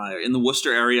in the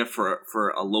Worcester area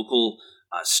for a local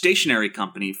stationery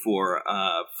company for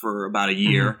about a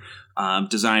year.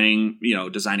 Designing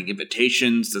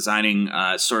invitations, designing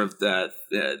sort of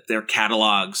their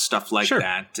catalogs, stuff like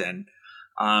that. And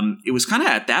it was kind of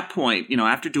at that point,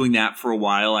 after doing that for a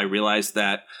while, I realized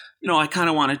that, I kind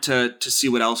of wanted to see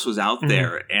what else was out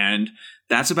there. And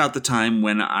that's about the time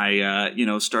when I,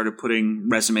 started putting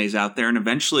resumes out there and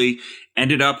eventually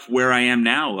ended up where I am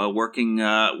now, working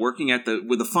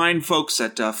with the fine folks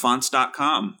at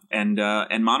fonts.com and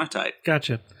Monotype.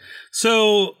 Gotcha.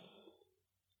 So,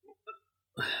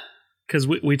 because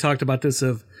we talked about this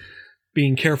of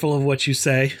being careful of what you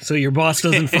say so your boss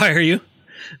doesn't fire you.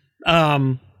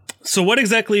 So what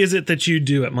exactly is it that you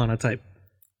do at Monotype?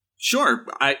 Sure.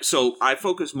 I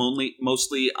focus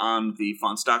mostly on the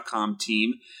fonts.com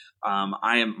team.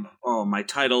 My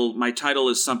title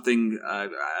is something, I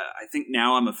think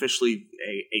now I'm officially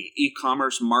a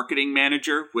e-commerce marketing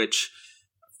manager, which,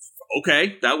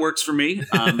 okay, that works for me.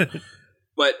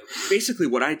 But basically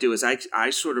what I do is I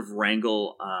sort of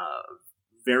wrangle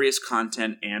various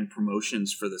content and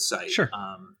promotions for the site,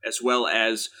 as well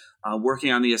as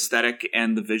working on the aesthetic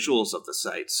and the visuals of the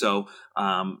site. So,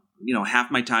 half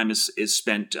my time is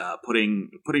spent putting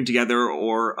together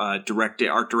or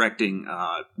directing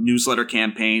newsletter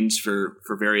campaigns for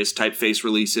various typeface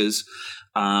releases.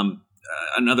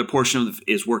 Another portion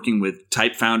is working with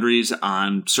Type Foundries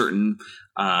on certain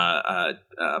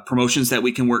promotions that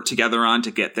we can work together on to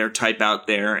get their type out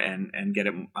there and get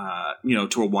it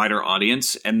to a wider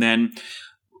audience. And then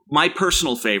my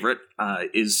personal favorite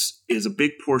is a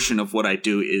big portion of what I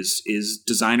do is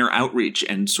designer outreach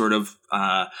and sort of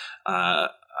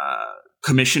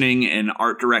commissioning and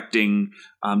art directing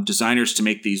designers to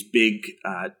make these big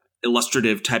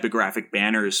illustrative typographic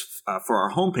banners for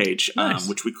our homepage, nice.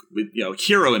 Which we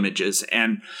hero images,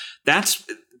 and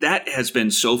that has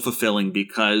been so fulfilling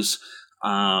because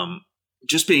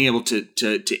just being able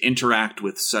to interact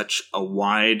with such a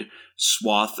wide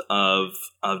swath of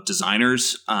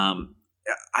designers. I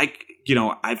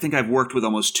think I've worked with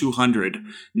almost 200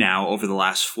 now over the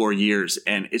last 4 years,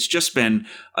 and it's just been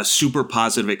a super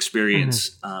positive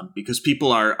experience because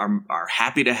people are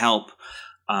happy to help.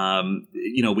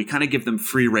 We kind of give them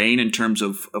free reign in terms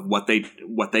of what they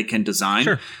can design.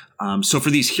 Sure. So for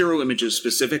these hero images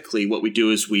specifically, what we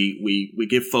do is we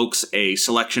give folks a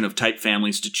selection of type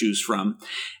families to choose from.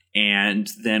 And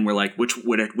then we're like,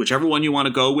 whichever one you want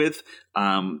to go with,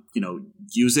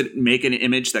 use it, make an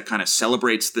image that kind of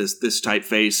celebrates this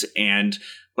typeface.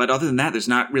 But other than that, there's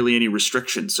not really any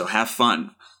restrictions. So have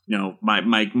fun.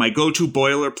 My go-to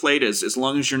boilerplate is as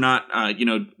long as you're not,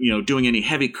 doing any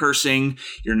heavy cursing,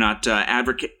 you're not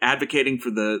advocating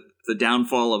for the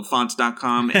downfall of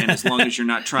fonts.com, and as long as you're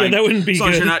not trying, that wouldn't be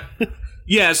good.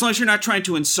 As long as you're not trying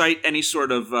to incite any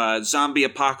sort of zombie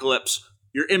apocalypse,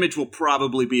 your image will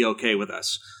probably be okay with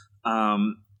us.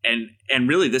 And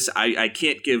really, this I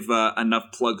can't give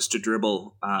enough plugs to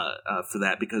Dribbble for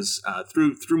that because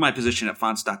through my position at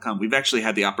fonts.com, we've actually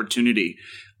had the opportunity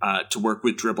to work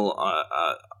with Dribbble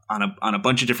on a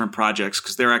bunch of different projects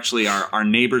because they're actually our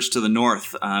neighbors to the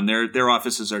north. Their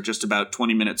offices are just about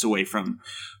 20 minutes away from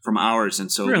ours,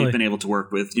 and so we've been able to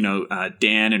work with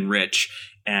Dan and Rich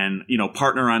and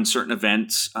partner on certain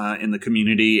events in the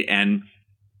community.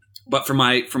 But for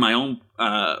my own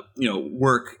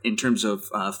work in terms of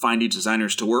finding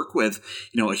designers to work with,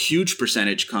 a huge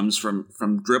percentage comes from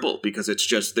Dribbble because it's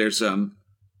just there's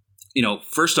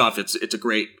first off it's a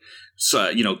great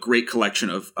great collection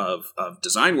of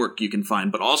design work you can find,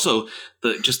 but also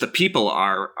the people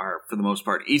are for the most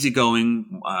part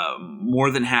easygoing,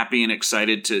 more than happy and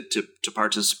excited to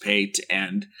participate.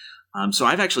 And so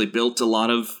I've actually built a lot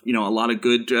of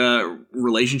good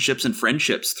relationships and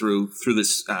friendships through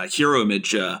this hero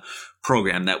image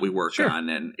program that we work on.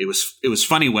 And it was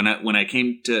funny when I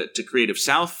came to Creative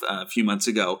South a few months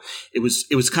ago. It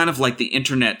was kind of like the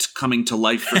internet coming to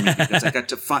life for me because I got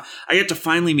to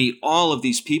finally meet all of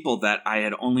these people that I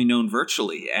had only known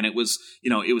virtually, and it was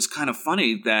kind of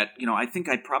funny that I think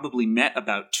I probably met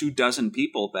about 24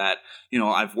 people that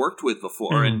I've worked with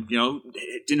before, and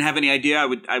didn't have any idea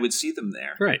I would see them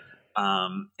there. Right.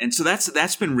 And so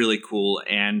that's been really cool,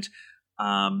 and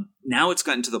now it's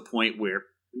gotten to the point where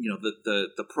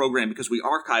the program, because we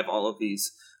archive all of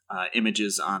these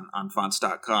images on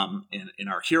fonts.com in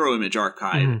our hero image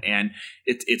archive. And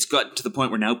it's gotten to the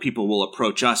point where now people will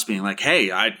approach us being like,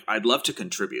 hey, I'd love to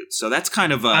contribute. So that's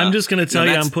kind of I'm just going to tell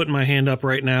you, I'm putting my hand up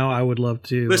right now. I would love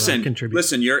to contribute.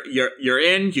 Listen, you're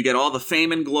in, you get all the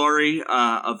fame and glory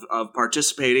of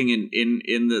participating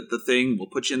in the thing. We'll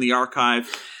put you in the archive.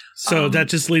 So that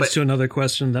just leads to another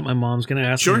question that my mom's going to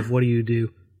ask me. What do you do?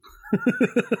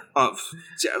 My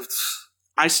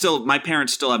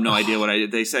parents still have no idea what I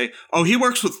did. They say, "Oh, he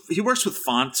works with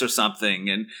fonts or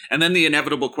something," and then the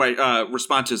inevitable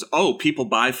response is, "Oh, people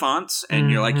buy fonts,"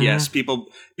 and you're like, "Yes, people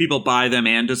buy them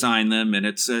and design them, and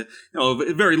it's a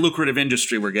very lucrative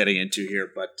industry we're getting into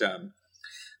here."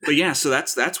 But yeah, so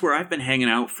that's where I've been hanging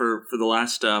out for the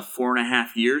last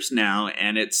 4.5 years now,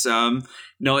 and it's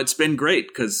it's been great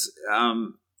because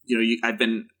I've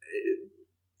been,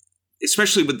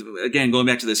 especially with, again, going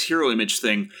back to this hero image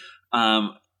thing. I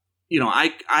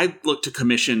look to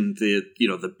commission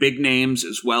the big names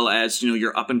as well as,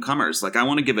 your up and comers. Like, I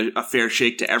want to give a fair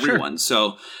shake to everyone. Sure.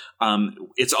 So,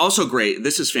 it's also great.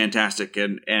 This is fantastic.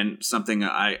 And something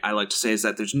I like to say is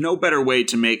that there's no better way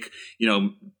to make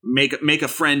a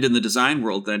friend in the design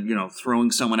world than,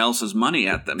 throwing someone else's money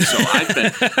at them. So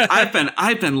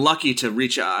I've been lucky to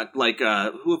reach out,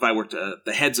 who have I worked with?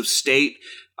 The heads of state,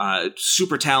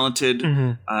 super talented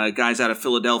guys out of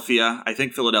Philadelphia. I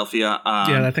think Philadelphia.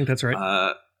 Yeah, I think that's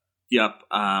right. Yep.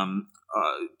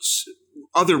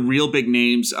 Other real big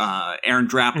names. Aaron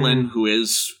Draplin, who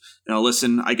is,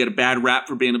 listen, I get a bad rap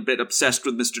for being a bit obsessed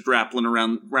with Mr. Draplin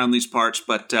around these parts,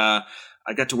 but I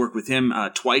got to work with him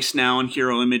twice now in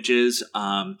Hero Images.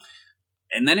 And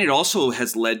then it also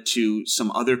has led to some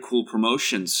other cool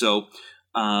promotions. So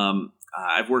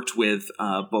I've worked with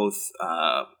both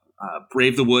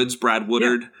Brave the Woods, Brad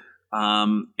Woodard,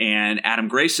 and Adam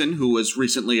Grayson, who was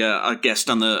recently a guest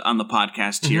on the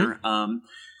podcast here.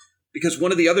 Because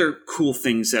one of the other cool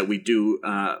things that we do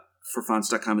for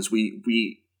fonts.com is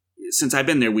we since I've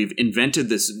been there, we've invented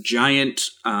this giant,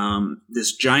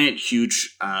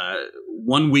 huge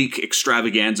 1 week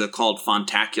extravaganza called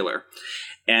Fontacular.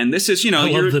 And this is,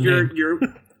 you're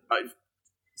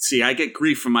see, I get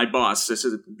grief from my boss.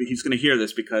 He's going to hear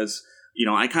this because,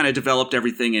 I kind of developed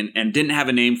everything and didn't have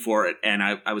a name for it. And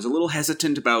I was a little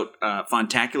hesitant about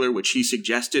Fontacular, which he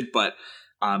suggested, but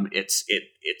it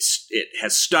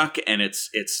has stuck, and it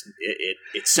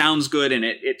sounds good, and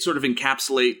it sort of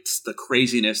encapsulates the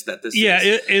craziness that this is. Yeah,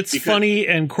 it's funny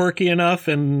and quirky enough,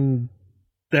 and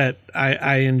that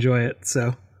I enjoy it.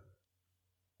 So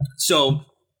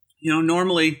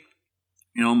normally,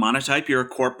 Monotype, you're a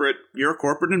corporate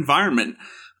environment.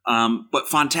 But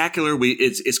Fontacular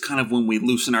is kind of when we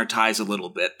loosen our ties a little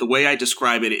bit. The way I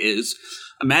describe it is,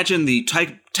 imagine the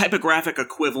typographic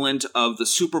equivalent of the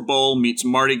Super Bowl meets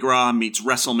Mardi Gras meets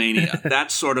WrestleMania.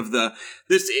 That's sort of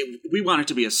we want it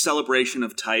to be a celebration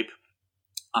of type.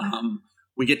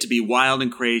 We get to be wild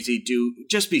and crazy,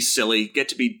 just be silly, get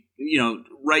to be,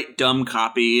 write dumb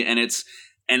copy, and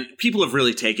people have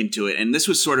really taken to it. And this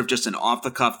was sort of just an off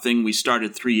the cuff thing we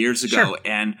started 3 years ago. Sure.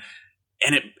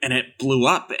 And it blew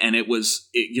up, and it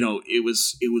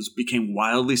became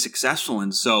wildly successful.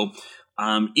 And so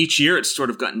each year it's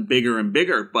sort of gotten bigger and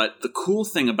bigger. But the cool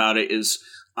thing about it is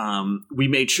we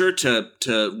made sure to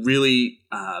really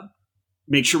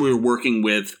make sure we were working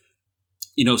with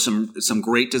some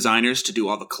great designers to do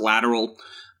all the collateral.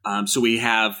 So we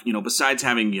have, besides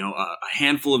having, a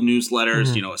handful of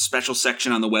newsletters, a special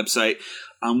section on the website,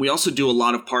 we also do a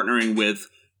lot of partnering with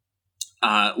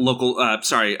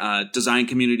design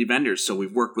community vendors. So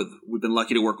we've been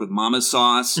lucky to work with Mama's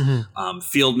Sauce,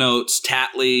 Field Notes,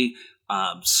 Tattly,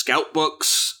 Scout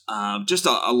Books, just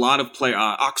a lot of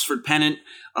Oxford Pennant,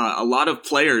 a lot of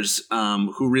players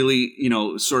who really,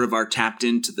 sort of are tapped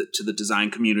into the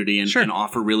design community and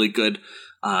offer really good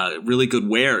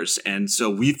wares. And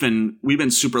so we've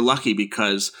been super lucky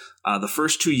because the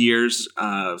first 2 years,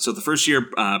 so the first year,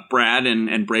 Brad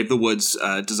and Brave the Woods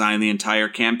designed the entire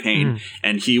campaign,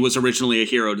 and he was originally a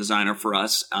hero designer for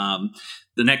us.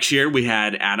 The next year we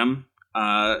had Adam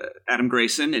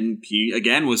Grayson, and he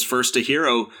again was first a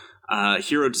hero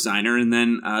designer. And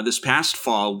then this past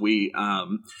fall we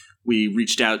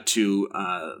reached out to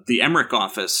the Emmerich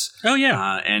office. Oh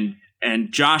yeah,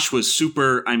 and Josh was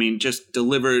super. I mean, just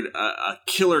delivered a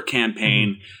killer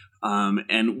campaign.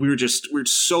 And we're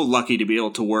so lucky to be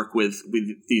able to work with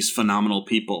these phenomenal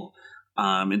people.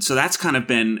 And so that's kind of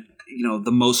been,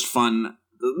 the most fun.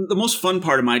 The most fun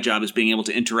part of my job is being able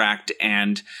to interact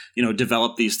and,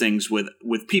 develop these things with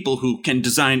people who can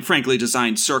design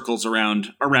circles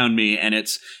around me. And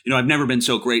it's, I've never been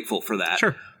so grateful for that.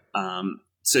 Sure.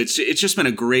 So it's just been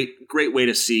a great way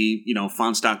to see,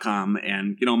 fonts.com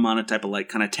and, Monotype Alike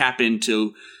kind of tap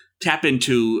into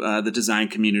the design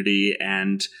community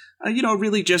and,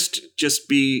 really just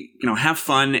be, have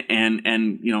fun and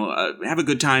have a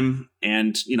good time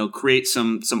and, create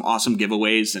some awesome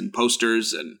giveaways and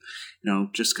posters and,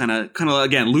 just kind of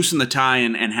again, loosen the tie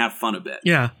and have fun a bit.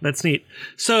 Yeah, that's neat.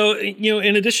 So,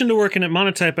 in addition to working at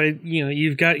Monotype,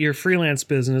 you've got your freelance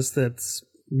business that's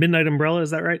Midnight Umbrella.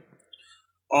 Is that right?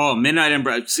 Oh, Midnight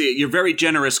Umbrella. See, you're very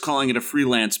generous calling it a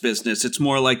freelance business. It's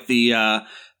more like the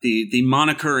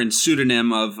moniker and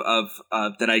pseudonym of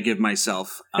that I give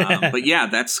myself. But yeah,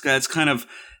 that site's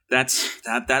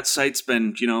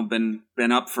been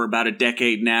been up for about a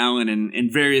decade now and in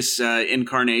various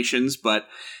incarnations. But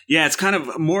yeah, it's kind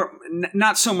of more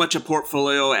not so much a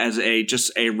portfolio as just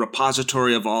a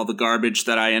repository of all the garbage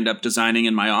that I end up designing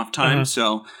in my off time. Uh-huh.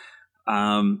 So.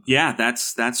 Yeah,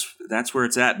 that's where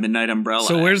it's at. Midnight Umbrella.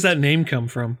 So where's that name come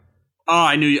from? Oh,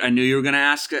 I knew you were going to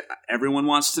ask. Everyone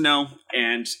wants to know.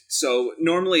 And so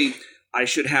normally I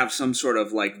should have some sort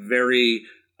of like very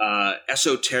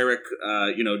esoteric,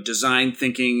 design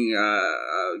thinking,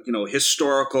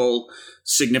 historical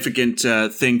significant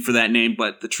thing for that name.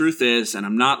 But the truth is, and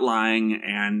I'm not lying,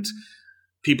 and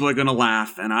people are going to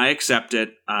laugh, and I accept it.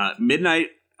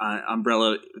 Midnight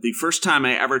Umbrella. The first time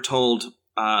I ever told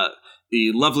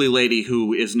the lovely lady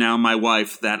who is now my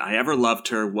wife that I ever loved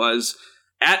her was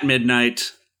at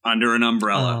midnight under an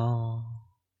umbrella. Aww.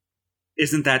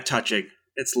 Isn't that touching?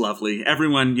 It's lovely.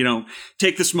 Everyone,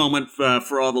 take this moment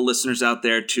for all the listeners out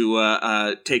there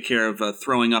to take care of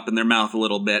throwing up in their mouth a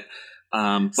little bit.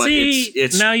 But see,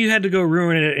 it's now you had to go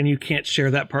ruin it, and you can't share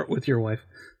that part with your wife.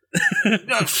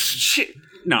 No, shit.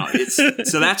 No,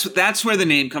 so that's where the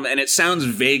name comes, and it sounds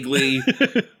vaguely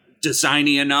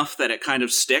designy enough that it kind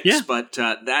of sticks. Yeah. But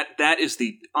that is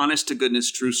the honest to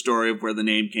goodness true story of where the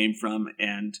name came from,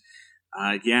 and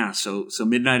so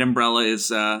Midnight Umbrella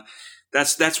is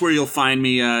that's where you'll find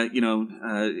me,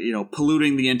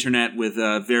 polluting the internet with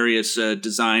various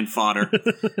design fodder.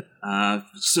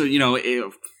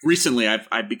 Recently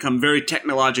I've become very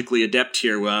technologically adept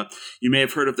here. You may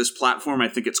have heard of this platform. I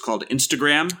think it's called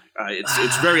Instagram.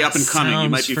 It's very up and coming. You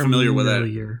might be familiar with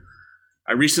it.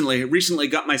 I recently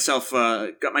got myself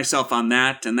on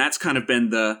that, and that's kind of been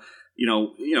the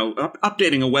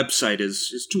updating a website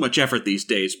is too much effort these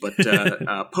days. But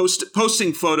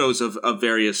posting photos of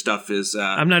various stuff is.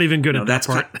 I'm not even good at that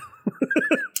part.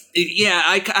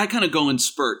 I kind of go in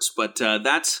spurts, but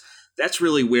that's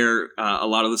really where a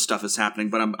lot of the stuff is happening.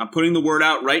 But I'm putting the word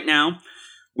out right now.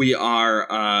 We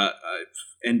are,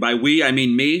 and by we I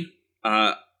mean me.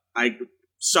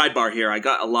 Sidebar here, I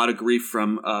got a lot of grief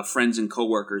from friends and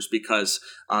coworkers because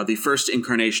the first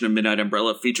incarnation of Midnight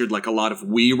Umbrella featured like a lot of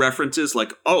we references,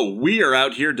 like, oh, we are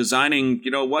out here designing,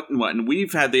 what and what, and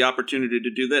we've had the opportunity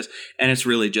to do this, and it's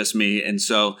really just me. And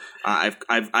so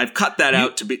I've cut that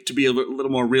out to be a little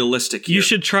more realistic here. You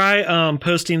should try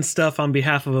posting stuff on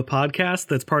behalf of a podcast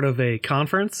that's part of a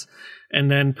conference, and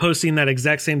then posting that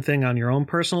exact same thing on your own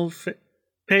personal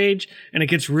page, and it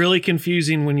gets really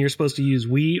confusing when you're supposed to use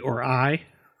we or I.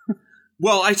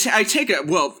 Well, I take it.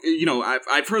 Well,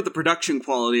 I've heard the production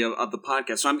quality of the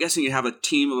podcast, so I'm guessing you have a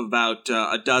team of about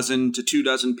a dozen to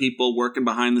 24 people working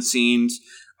behind the scenes,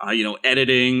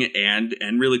 editing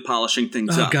and really polishing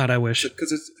things up. Oh God, I wish,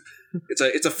 because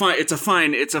it's a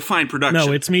fine production.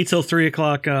 No, it's me till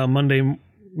 3:00 Monday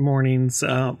mornings,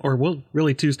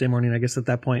 really Tuesday morning, I guess at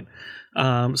that point.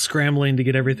 Scrambling to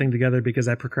get everything together because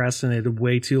I procrastinated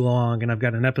way too long, and I've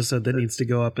got an episode that needs to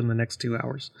go up in the next 2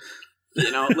 hours.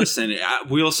 Listen, I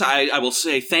will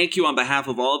say thank you on behalf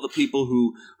of all of the people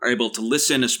who are able to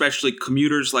listen, especially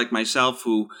commuters like myself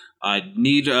who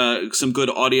need some good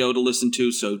audio to listen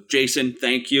to. So, Jason,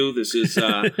 thank you. This is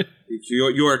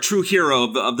you're a true hero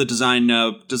of the design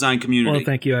community. Well,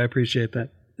 thank you. I appreciate that.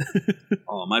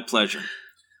 Oh, my pleasure.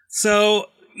 So,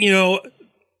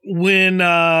 when when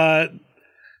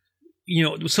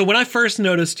I first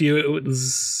noticed you, it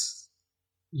was.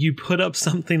 You put up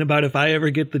something about if I ever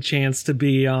get the chance to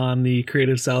be on the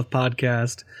Creative South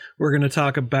podcast, we're going to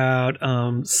talk about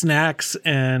snacks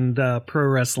and pro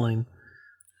wrestling.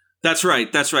 That's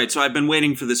right. So I've been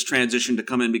waiting for this transition to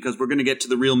come in because we're going to get to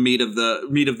the real meat of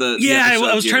the Yeah,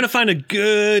 I was here. trying to find a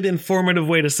good, informative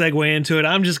way to segue into it.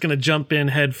 I'm just going to jump in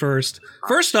head first.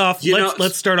 First off,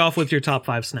 let's start off with your top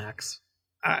 5 snacks.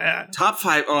 Top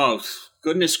 5. Oh,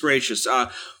 goodness gracious.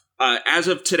 As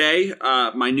of today,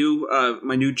 my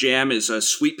new jam is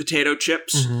sweet potato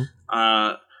chips.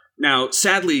 Mm-hmm. Now,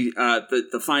 sadly,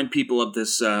 the fine people of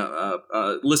this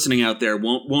listening out there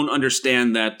won't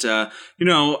understand that,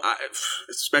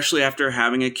 especially after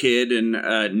having a kid and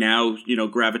now,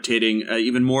 gravitating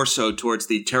even more so towards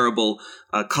the terrible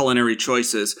culinary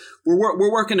choices.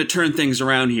 We're working to turn things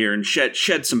around here and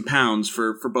shed some pounds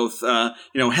for both,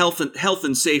 health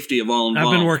and safety of all involved.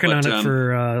 I've been working on it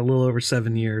for a little over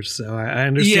 7 years, so I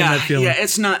understand that feeling. Yeah,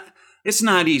 it's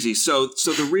not easy. So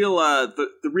the real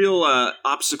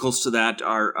obstacles to that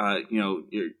are your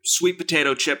sweet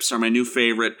potato chips are my new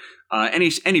favorite.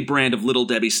 Any brand of Little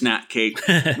Debbie snack cake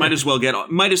might as well get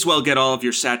all of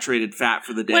your saturated fat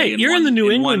for the day. Wait, you're in the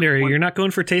New England area. You're not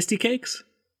going for tasty cakes?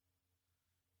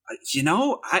 I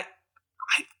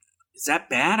is that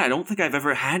bad? I don't think I've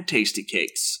ever had tasty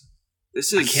cakes.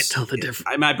 This is I can't tell the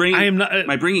difference. Am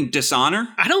I bringing dishonor?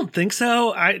 I don't think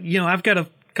so. I've got a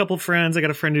couple friends. I got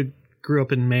a friend who grew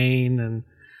up in Maine, and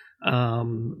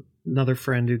another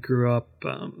friend who grew up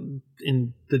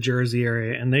in the Jersey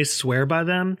area, and they swear by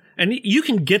them. And you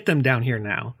can get them down here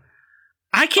now.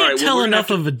 I can't tell enough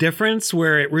of a difference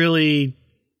where it really,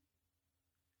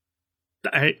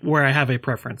 where I have a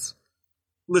preference.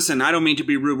 Listen, I don't mean to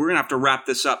be rude. We're going to have to wrap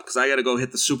this up because I got to go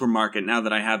hit the supermarket now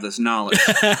that I have this knowledge.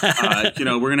 We're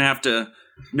going to have to,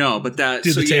 no, but that,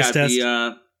 do the taste test.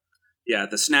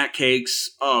 The snack cakes.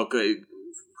 Oh, good.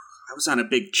 I was on a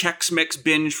big Chex Mix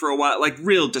binge for a while, like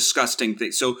real disgusting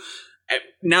things. So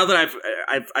now that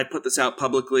I've put this out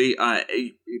publicly,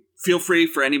 feel free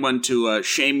for anyone to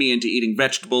shame me into eating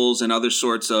vegetables and other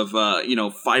sorts of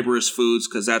fibrous foods,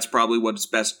 because that's probably what's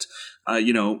best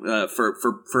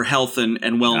for health and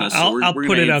wellness. I'll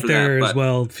put it out there as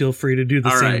well. Feel free to do the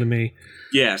same to me.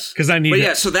 Yes, because I need. But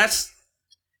yeah, so that's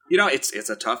it's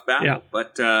a tough battle,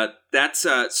 but that's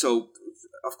so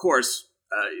of course.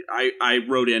 I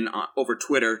wrote in over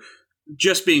Twitter,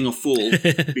 just being a fool,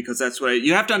 because that's what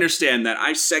you have to understand that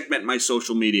I segment my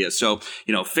social media. So,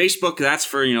 Facebook, that's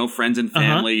for, friends and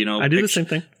family, I do the same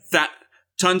thing.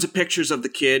 Tons of pictures of the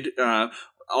kid.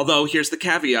 Although here's the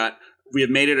caveat. We have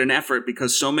made it an effort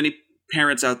because so many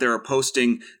parents out there are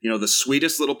posting, the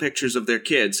sweetest little pictures of their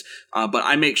kids. But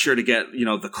I make sure to get,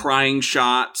 the crying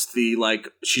shots,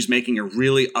 she's making a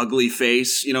really ugly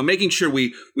face, making sure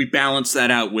we balance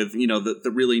that out with,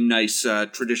 the really nice,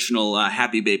 traditional,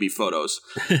 happy baby photos.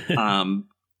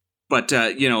 But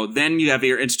then you have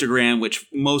your Instagram, which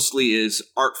mostly is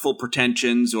artful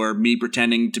pretensions or me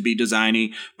pretending to be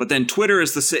designy. But then Twitter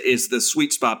is the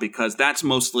sweet spot, because that's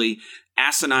mostly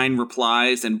asinine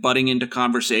replies and butting into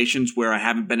conversations where I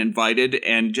haven't been invited,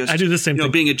 and just I do the same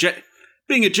thing. being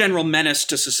a general menace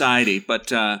to society. But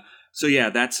so yeah,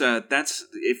 that's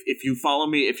if you follow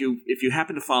me, if you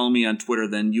happen to follow me on Twitter,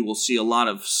 then you will see a lot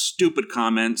of stupid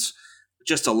comments.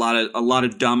 Just a lot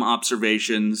of dumb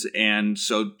observations, and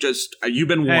so just you've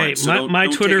been warned. So my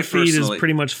Twitter feed is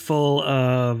pretty much full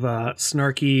of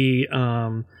snarky,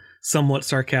 somewhat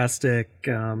sarcastic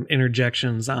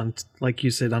interjections on, like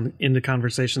you said, into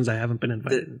conversations I haven't been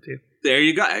invited into. There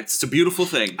you go. It's a beautiful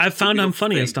thing. I've found I'm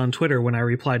funniest on Twitter when I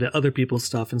reply to other people's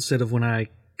stuff instead of when I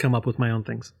come up with my own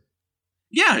things.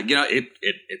 Yeah,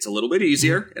 it's a little bit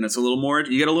easier, and it's a little more.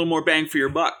 You get a little more bang for your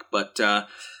buck,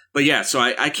 But yeah, so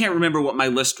I can't remember what my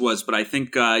list was, but I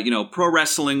think, pro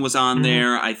wrestling was on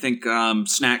there. I think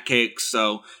snack cakes.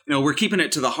 So, we're keeping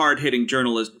it to the hard-hitting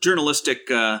journalistic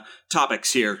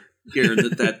topics here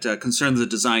that concern the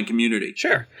design community.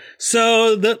 Sure.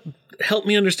 So help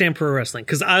me understand pro wrestling,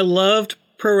 because I loved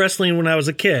pro wrestling when I was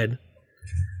a kid,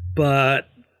 but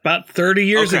about 30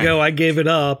 years ago, I gave it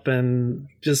up and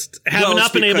just have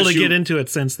not been able to get into it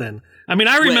since then. I mean,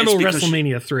 I remember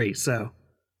WrestleMania 3, so...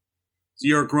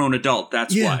 You're a grown adult.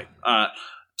 That's why.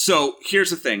 So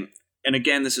here's the thing. And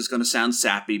again, this is going to sound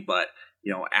sappy, but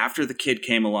after the kid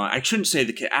came along, I shouldn't say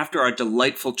the kid, after our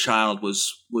delightful child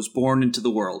was born into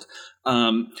the world,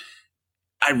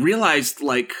 I realized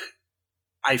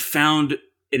I found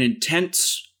an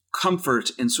intense comfort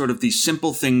in sort of these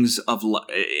simple things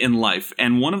in life.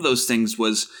 And one of those things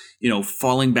was,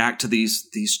 falling back to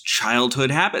these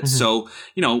childhood habits. So,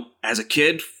 as a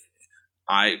kid,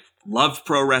 I loved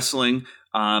pro wrestling.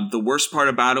 The worst part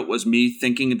about it was me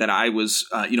thinking that I was,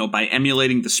 by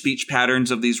emulating the speech patterns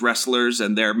of these wrestlers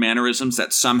and their mannerisms,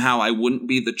 that somehow I wouldn't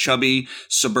be the chubby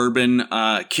suburban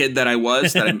kid that I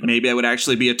was, that maybe I would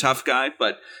actually be a tough guy.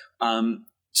 But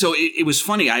so it was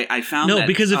funny. I found that. No,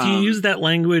 because if you use that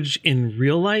language in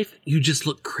real life, you just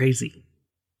look crazy.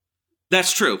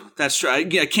 That's true. I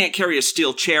can't carry a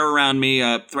steel chair around me,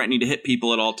 threatening to hit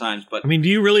people at all times. But I mean, do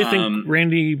you really think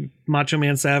Randy Macho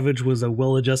Man Savage was a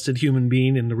well-adjusted human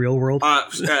being in the real world?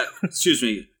 Excuse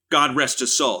me. God rest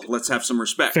his soul. Let's have some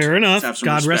respect. Fair enough.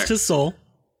 God rest his soul.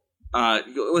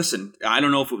 listen, I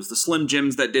don't know if it was the Slim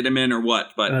Jims that did him in or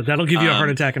what, but that'll give you a heart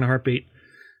attack in a heartbeat.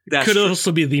 That could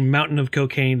also be the mountain of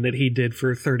cocaine that he did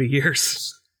for 30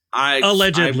 years.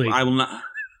 Allegedly.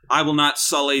 I will not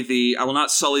sully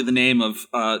the name of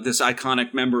this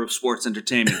iconic member of sports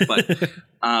entertainment. But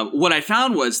what I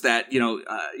found was that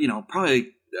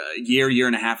probably a year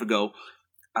and a half ago,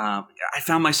 I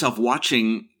found myself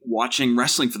watching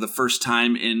wrestling for the first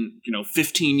time in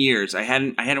 15 years. I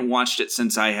hadn't watched it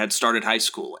since I had started high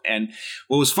school. And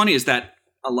what was funny is that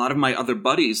a lot of my other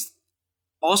buddies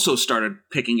also started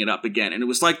picking it up again. And it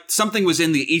was like something was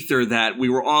in the ether that we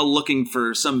were all looking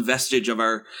for some vestige of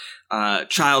our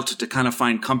childhood to kind of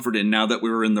find comfort in now that we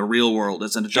were in the real world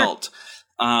as an adult.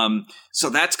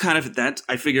 So that's kind of that.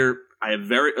 I figure I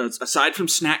have aside from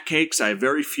snack cakes, I have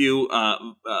very few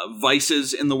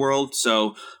vices in the world.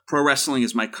 So pro wrestling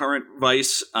is my current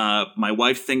vice. My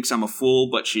wife thinks I'm a fool,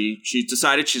 but she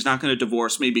decided she's not going to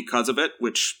divorce me because of it,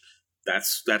 which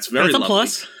that's very lovely.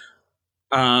 Plus.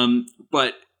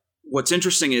 But what's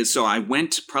interesting is, so I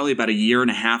went probably about a year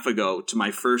and a half ago to my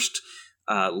first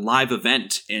live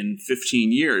event in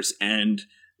 15 years, and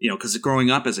because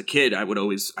growing up as a kid, I would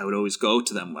always go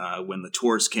to them when the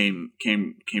tours came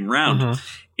around,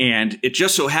 and it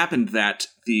just so happened that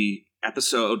the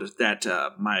episode that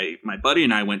my buddy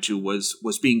and I went to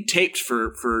was being taped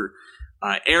for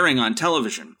airing on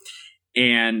television,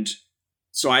 and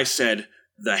so I said,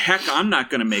 the heck, I'm not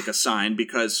going to make a sign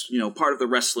because, part of the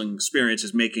wrestling experience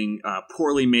is making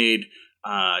poorly made,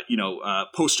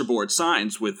 poster board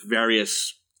signs with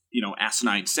various,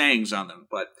 asinine sayings on them.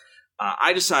 But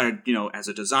I decided, as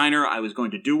a designer, I was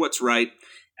going to do what's right,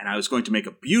 and I was going to make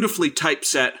a beautifully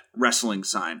typeset wrestling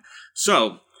sign.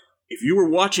 So if you were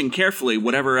watching carefully,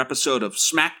 whatever episode of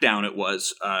SmackDown it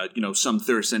was, some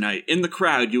Thursday night, in the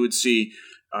crowd, you would see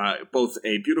both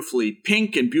a beautifully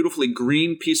pink and beautifully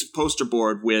green piece of poster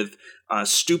board with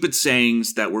stupid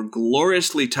sayings that were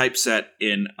gloriously typeset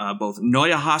in both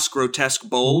Neue Haas grotesque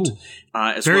bold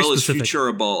as well specific. as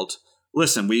Futura bold.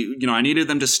 Listen, I needed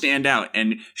them to stand out,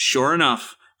 and sure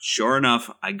enough,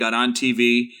 I got on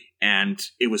TV and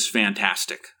it was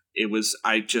fantastic. It was,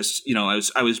 I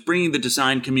was bringing the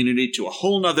design community to a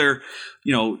whole nother,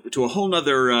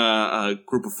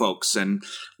 group of folks. And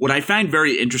what I find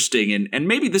very interesting, and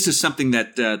maybe this is something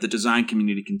that the design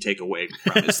community can take away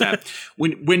from, is that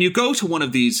when you go to one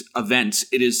of these events,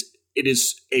 it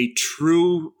is a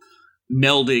true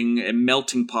melding and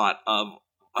melting pot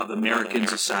of American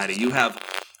society. You have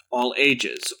all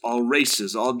ages, all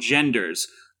races, all genders,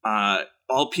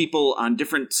 all people on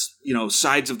different,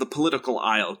 sides of the political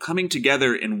aisle coming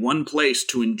together in one place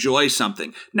to enjoy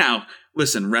something. Now,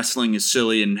 listen, wrestling is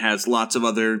silly and has lots of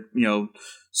other,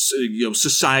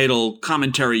 societal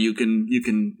commentary you can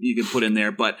put in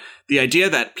there. But the idea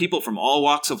that people from all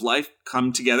walks of life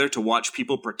come together to watch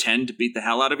people pretend to beat the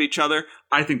hell out of each other,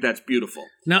 I think that's beautiful.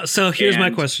 Now, so here's my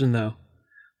question, though.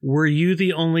 Were you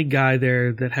the only guy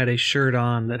there that had a shirt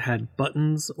on that had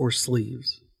buttons or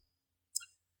sleeves?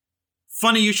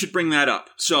 Funny you should bring that up.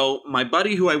 So my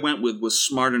buddy who I went with was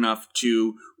smart enough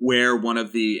to wear one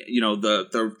of the,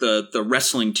 the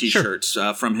wrestling T-shirts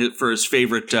for his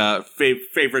favorite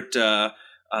superstar.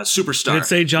 Did it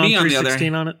say John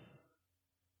 316 on it?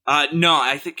 No,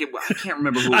 I can't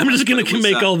remember who. I'm just going to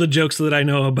make all the jokes that I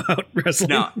know about wrestling.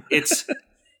 No,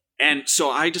 and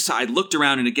so I looked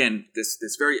around, and again, this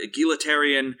very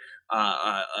egalitarian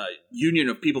union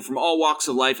of people from all walks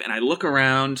of life, and I look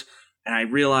around. And I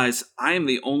realize I am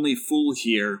the only fool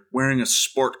here wearing a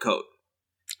sport coat.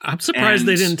 I'm surprised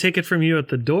they didn't take it from you at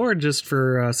the door just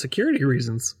for security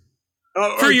reasons.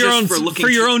 For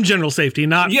your own general safety,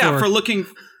 not for looking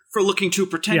too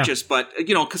pretentious. Yeah. But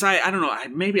because I don't know,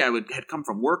 maybe I had come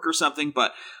from work or something.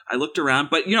 But I looked around.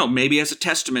 But maybe as a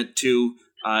testament to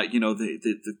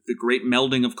the great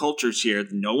melding of cultures here,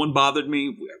 no one bothered me.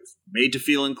 I was made to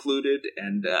feel included,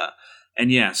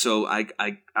 and yeah, so I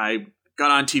got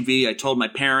on TV. I told my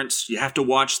parents, "You have to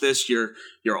watch this. Your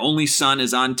only son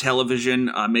is on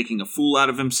television, making a fool out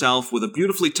of himself with a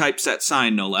beautifully typeset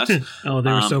sign, no less." Oh,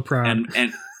 they were so proud.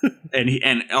 And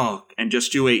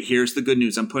just you wait. Here's the good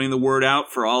news. I'm putting the word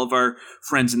out for all of our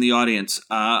friends in the audience.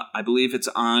 I believe it's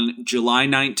on July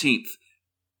 19th.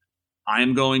 I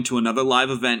am going to another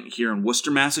live event here in Worcester,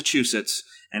 Massachusetts.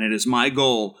 And it is my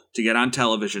goal to get on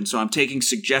television. So I'm taking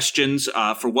suggestions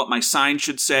for what my sign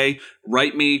should say.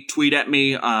 Write me, tweet at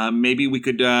me. Maybe we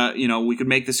could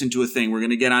make this into a thing. We're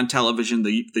going to get on television,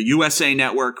 the USA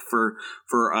Network for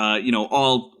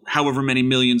all however many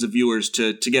millions of viewers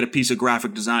to get a piece of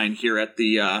graphic design here at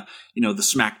the the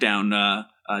SmackDown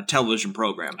television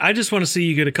program. I just want to see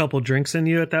you get a couple drinks in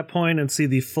you at that point and see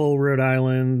the full Rhode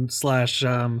Island /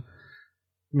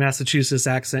 Massachusetts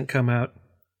accent come out.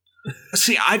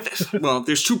 See,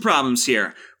 there's two problems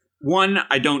here. One,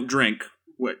 I don't drink.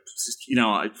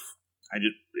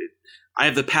 I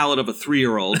have the palate of a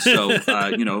 3-year-old, so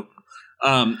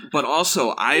but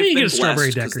also I've been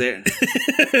blessed because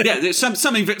there's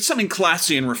something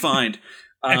classy and refined.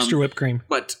 Extra whipped cream,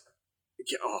 but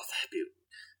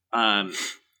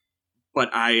but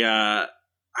I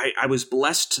was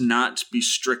blessed to not be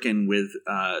stricken with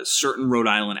certain Rhode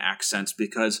Island accents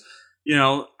because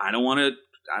I don't want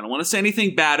to say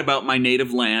anything bad about my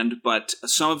native land, but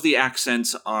some of the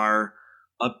accents are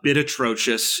a bit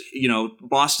atrocious.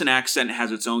 Boston accent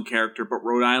has its own character, but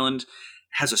Rhode Island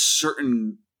has a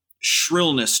certain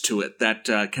shrillness to it that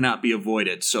cannot be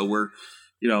avoided. So we're,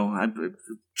 I'm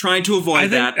trying to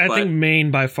avoid that. I think Maine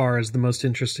by far is the most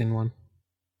interesting one.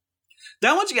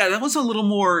 That one's a little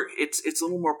more. It's a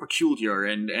little more peculiar,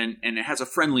 and it has a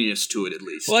friendliness to it at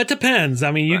least. Well, it depends.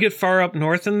 I mean, you get far up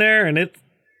north in there, and it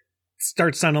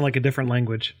starts sounding like a different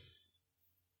language.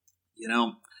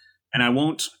 And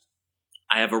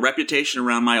I have a reputation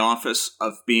around my office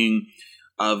of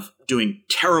doing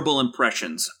terrible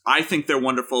impressions. I think they're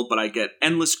wonderful, but I get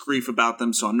endless grief about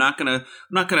them. So I'm not gonna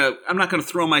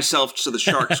throw myself to the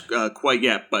sharks quite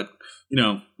yet. But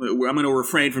I'm going to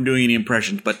refrain from doing any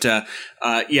impressions. But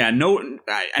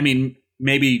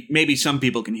maybe some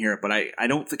people can hear it, but I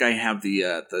don't think I have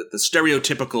the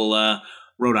stereotypical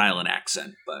Rhode Island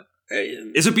accent. But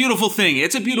it's a beautiful thing.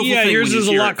 It's a beautiful thing. Yeah, yours is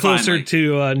a lot closer finally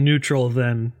to neutral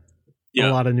than a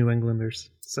lot of New Englanders.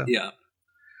 So yeah.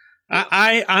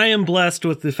 I am blessed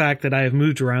with the fact that I have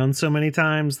moved around so many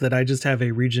times that I just have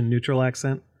a region neutral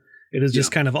accent. It is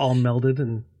just kind of all melded.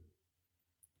 And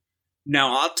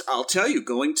now I'll tell you,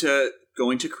 going to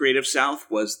Creative South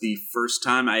was the first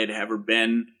time I had ever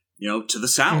been, to the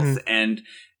South, and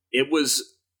it was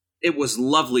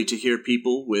lovely to hear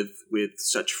people with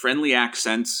such friendly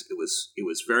accents. It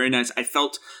was very nice. I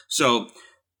felt so.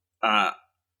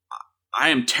 I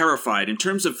am terrified in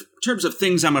terms of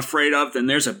things I'm afraid of. Then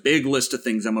there's a big list of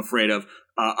things I'm afraid of.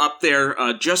 Up there,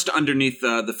 just underneath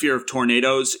the fear of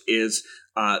tornadoes is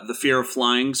the fear of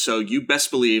flying. So you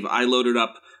best believe I loaded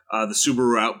up the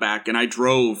Subaru Outback and I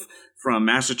drove from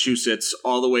Massachusetts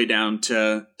all the way down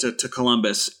to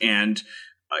Columbus, and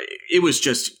it was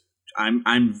just.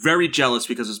 I'm very jealous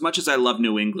because as much as I love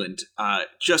New England,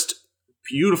 just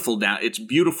beautiful down. It's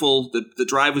beautiful. The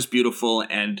drive was beautiful,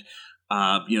 and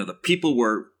the people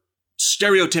were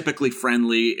stereotypically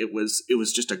friendly. It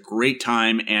was just a great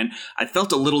time, and I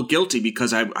felt a little guilty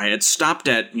because I had stopped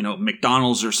at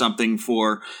McDonald's or something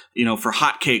for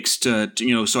hotcakes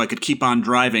to so I could keep on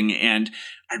driving, and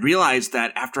I realized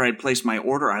that after I had placed my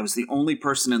order, I was the only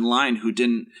person in line who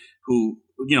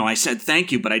I said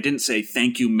thank you, but I didn't say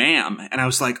thank you, ma'am. And I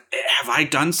was like, have I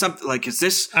done something? Like, is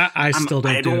this? I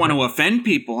don't want to offend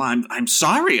people. I'm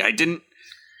sorry. I didn't.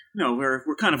 We're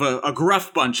kind of a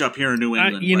gruff bunch up here in New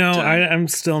England. I'm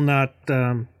still not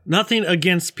nothing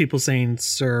against people saying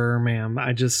sir, ma'am.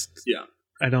 I don't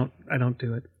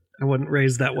do it. I wasn't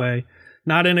raised that way.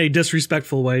 Not in a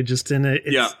disrespectful way. Just in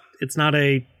it's not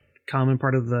a common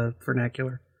part of the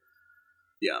vernacular.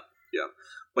 Yeah.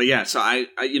 But yeah, so I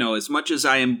as much as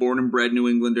I am born and bred New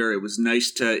Englander, it was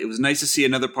nice to see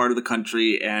another part of the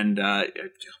country, and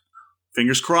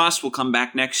fingers crossed we'll come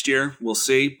back next year. We'll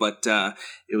see, but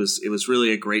it was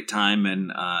really a great time,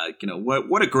 and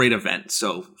what a great event.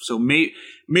 So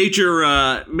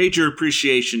major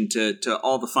appreciation to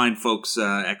all the fine folks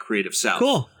at Creative South.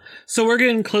 Cool. So we're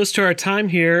getting close to our time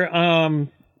here.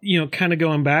 Kind of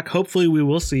going back. Hopefully, we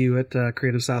will see you at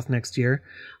Creative South next year.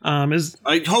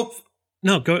 I hope.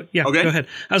 No, go. Yeah, okay. Go ahead.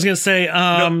 I was going to say,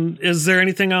 is there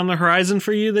anything on the horizon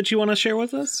for you that you want to share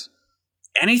with us?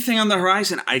 Anything on the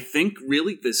horizon? I think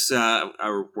really this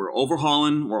we're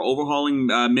overhauling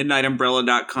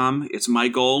midnightumbrella.com. It's my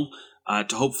goal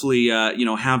to hopefully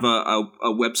have a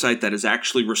website that is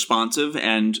actually responsive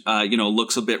and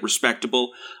looks a bit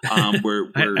respectable. I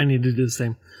need to do the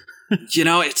same.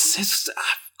 It's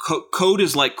code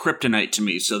is like kryptonite to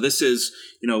me. So this is,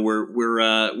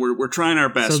 we're trying our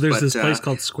best. So there's this place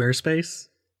called Squarespace,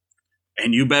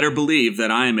 and you better believe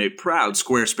that I am a proud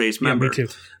Squarespace member. Yeah,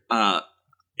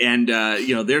 me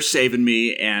too. They're saving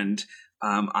me, and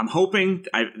I'm hoping.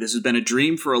 This has been a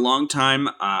dream for a long time.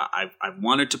 I've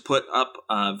wanted to put up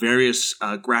various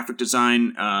graphic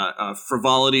design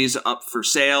frivolities up for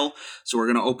sale. So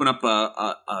we're going to open up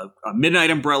a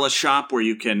Midnight Umbrella shop where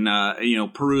you can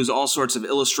peruse all sorts of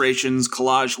illustrations,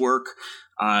 collage work,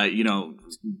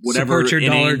 whatever. Support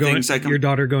your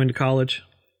daughter going to college.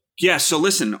 Yeah, so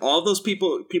listen, all those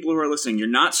people who are listening, you're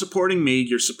not supporting me.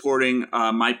 You're supporting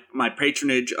my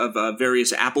patronage of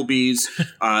various Applebee's,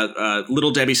 Little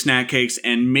Debbie snack cakes,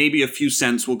 and maybe a few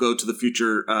cents will go to the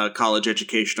future college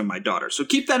education of my daughter. So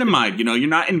keep that in mind. You're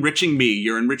not enriching me.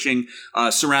 You're enriching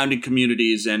surrounding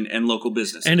communities and local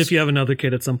businesses. And if you have another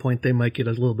kid at some point, they might get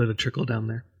a little bit of trickle down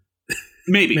there.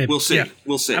 Maybe. We'll see. Yeah.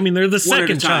 We'll see. I mean, they're the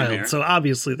second child, so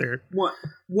obviously they're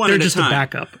just a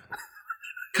backup.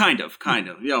 Kind of.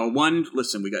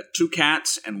 Listen, we got 2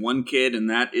 cats and 1 kid, and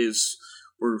that is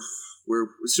we're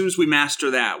as soon as we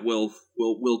master that, we'll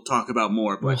talk about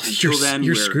more. But until then,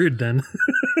 you're screwed then.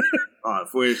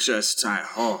 If we're just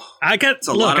I got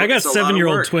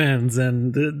 7-year-old twins,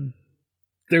 and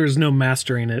there's no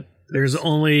mastering it. There's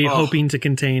only hoping to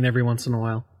contain every once in a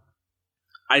while.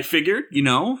 I figured,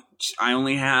 I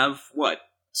only have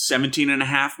 17 and a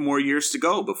half more years to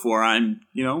go before I'm,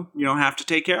 have to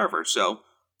take care of her. So.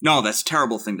 No, that's a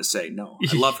terrible thing to say. No,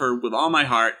 I love her with all my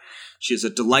heart. She's a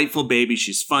delightful baby.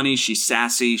 She's funny. She's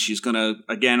sassy. She's going to,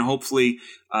 again, hopefully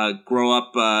grow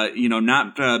up,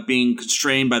 not being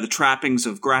constrained by the trappings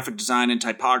of graphic design and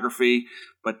typography,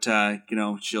 but,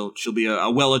 she'll be a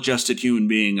well-adjusted human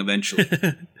being eventually.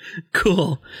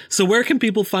 Cool. So where can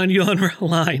people find you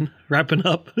online? Wrapping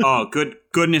up. Oh,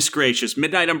 goodness gracious.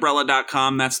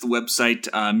 MidnightUmbrella.com. That's the website.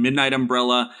 Midnight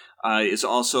Umbrella. Is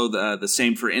also the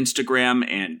same for Instagram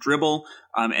and Dribbble.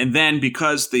 And then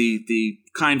because the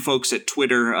kind folks at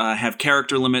Twitter have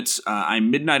character limits, I'm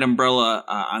Midnight Umbrella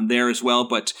on there as well.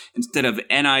 But instead of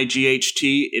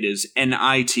NIGHT, it is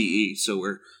NITE. So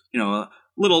we're, a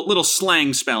little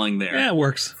slang spelling there. Yeah, it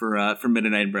works. For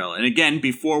Midnight Umbrella. And again,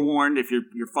 be forewarned, if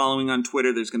you're following on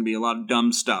Twitter, there's going to be a lot of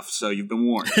dumb stuff. So you've been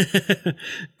warned.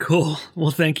 Cool.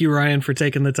 Well, thank you, Ryan, for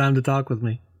taking the time to talk with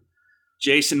me.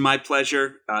 Jason, my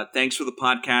pleasure. Thanks for the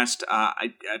podcast.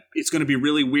 It's going to be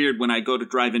really weird when I go to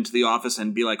drive into the office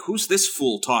and be like, who's this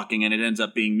fool talking? And it ends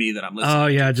up being me that I'm listening to. Oh,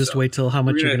 yeah. Just wait till how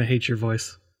much you're going to hate your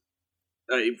voice.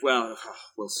 Well,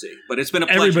 we'll see. But it's been a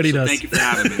pleasure. Everybody does. Thank you for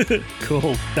having me.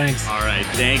 Cool. Thanks. All right.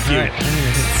 Thank you. All right. I'm going to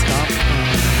hit stop.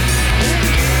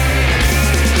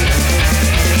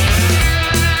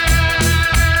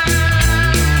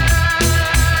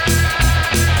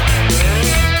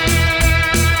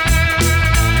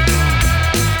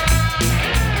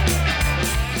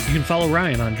 You can follow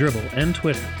Ryan on Dribbble and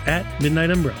Twitter at Midnight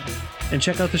Umbrella, and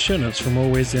check out the show notes for more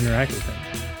ways to interact with him.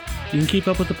 You can keep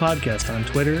up with the podcast on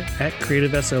Twitter at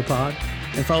CreativeSOPod,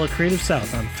 and follow Creative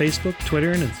South on Facebook,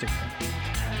 Twitter, and Instagram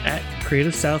at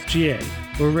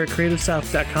CreativeSouthGA over at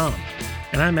CreativeSouth.com.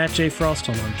 And I'm at Jay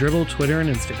Frostholm on Dribbble, Twitter, and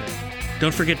Instagram.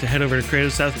 Don't forget to head over to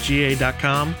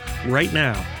CreativeSouthGA.com right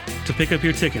now to pick up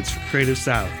your tickets for Creative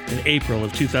South in April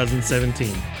of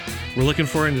 2017. We're looking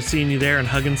forward to seeing you there and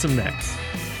hugging some necks.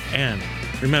 And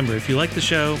remember, if you like the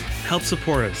show, help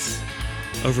support us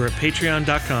over at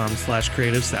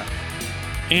patreon.com/Creative South.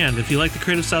 And if you like the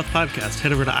Creative South podcast,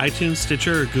 head over to iTunes,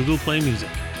 Stitcher, or Google Play Music.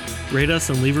 Rate us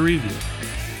and leave a review.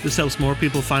 This helps more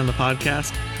people find the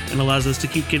podcast and allows us to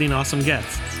keep getting awesome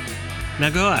guests. Now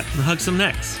go out and hug some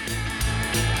necks.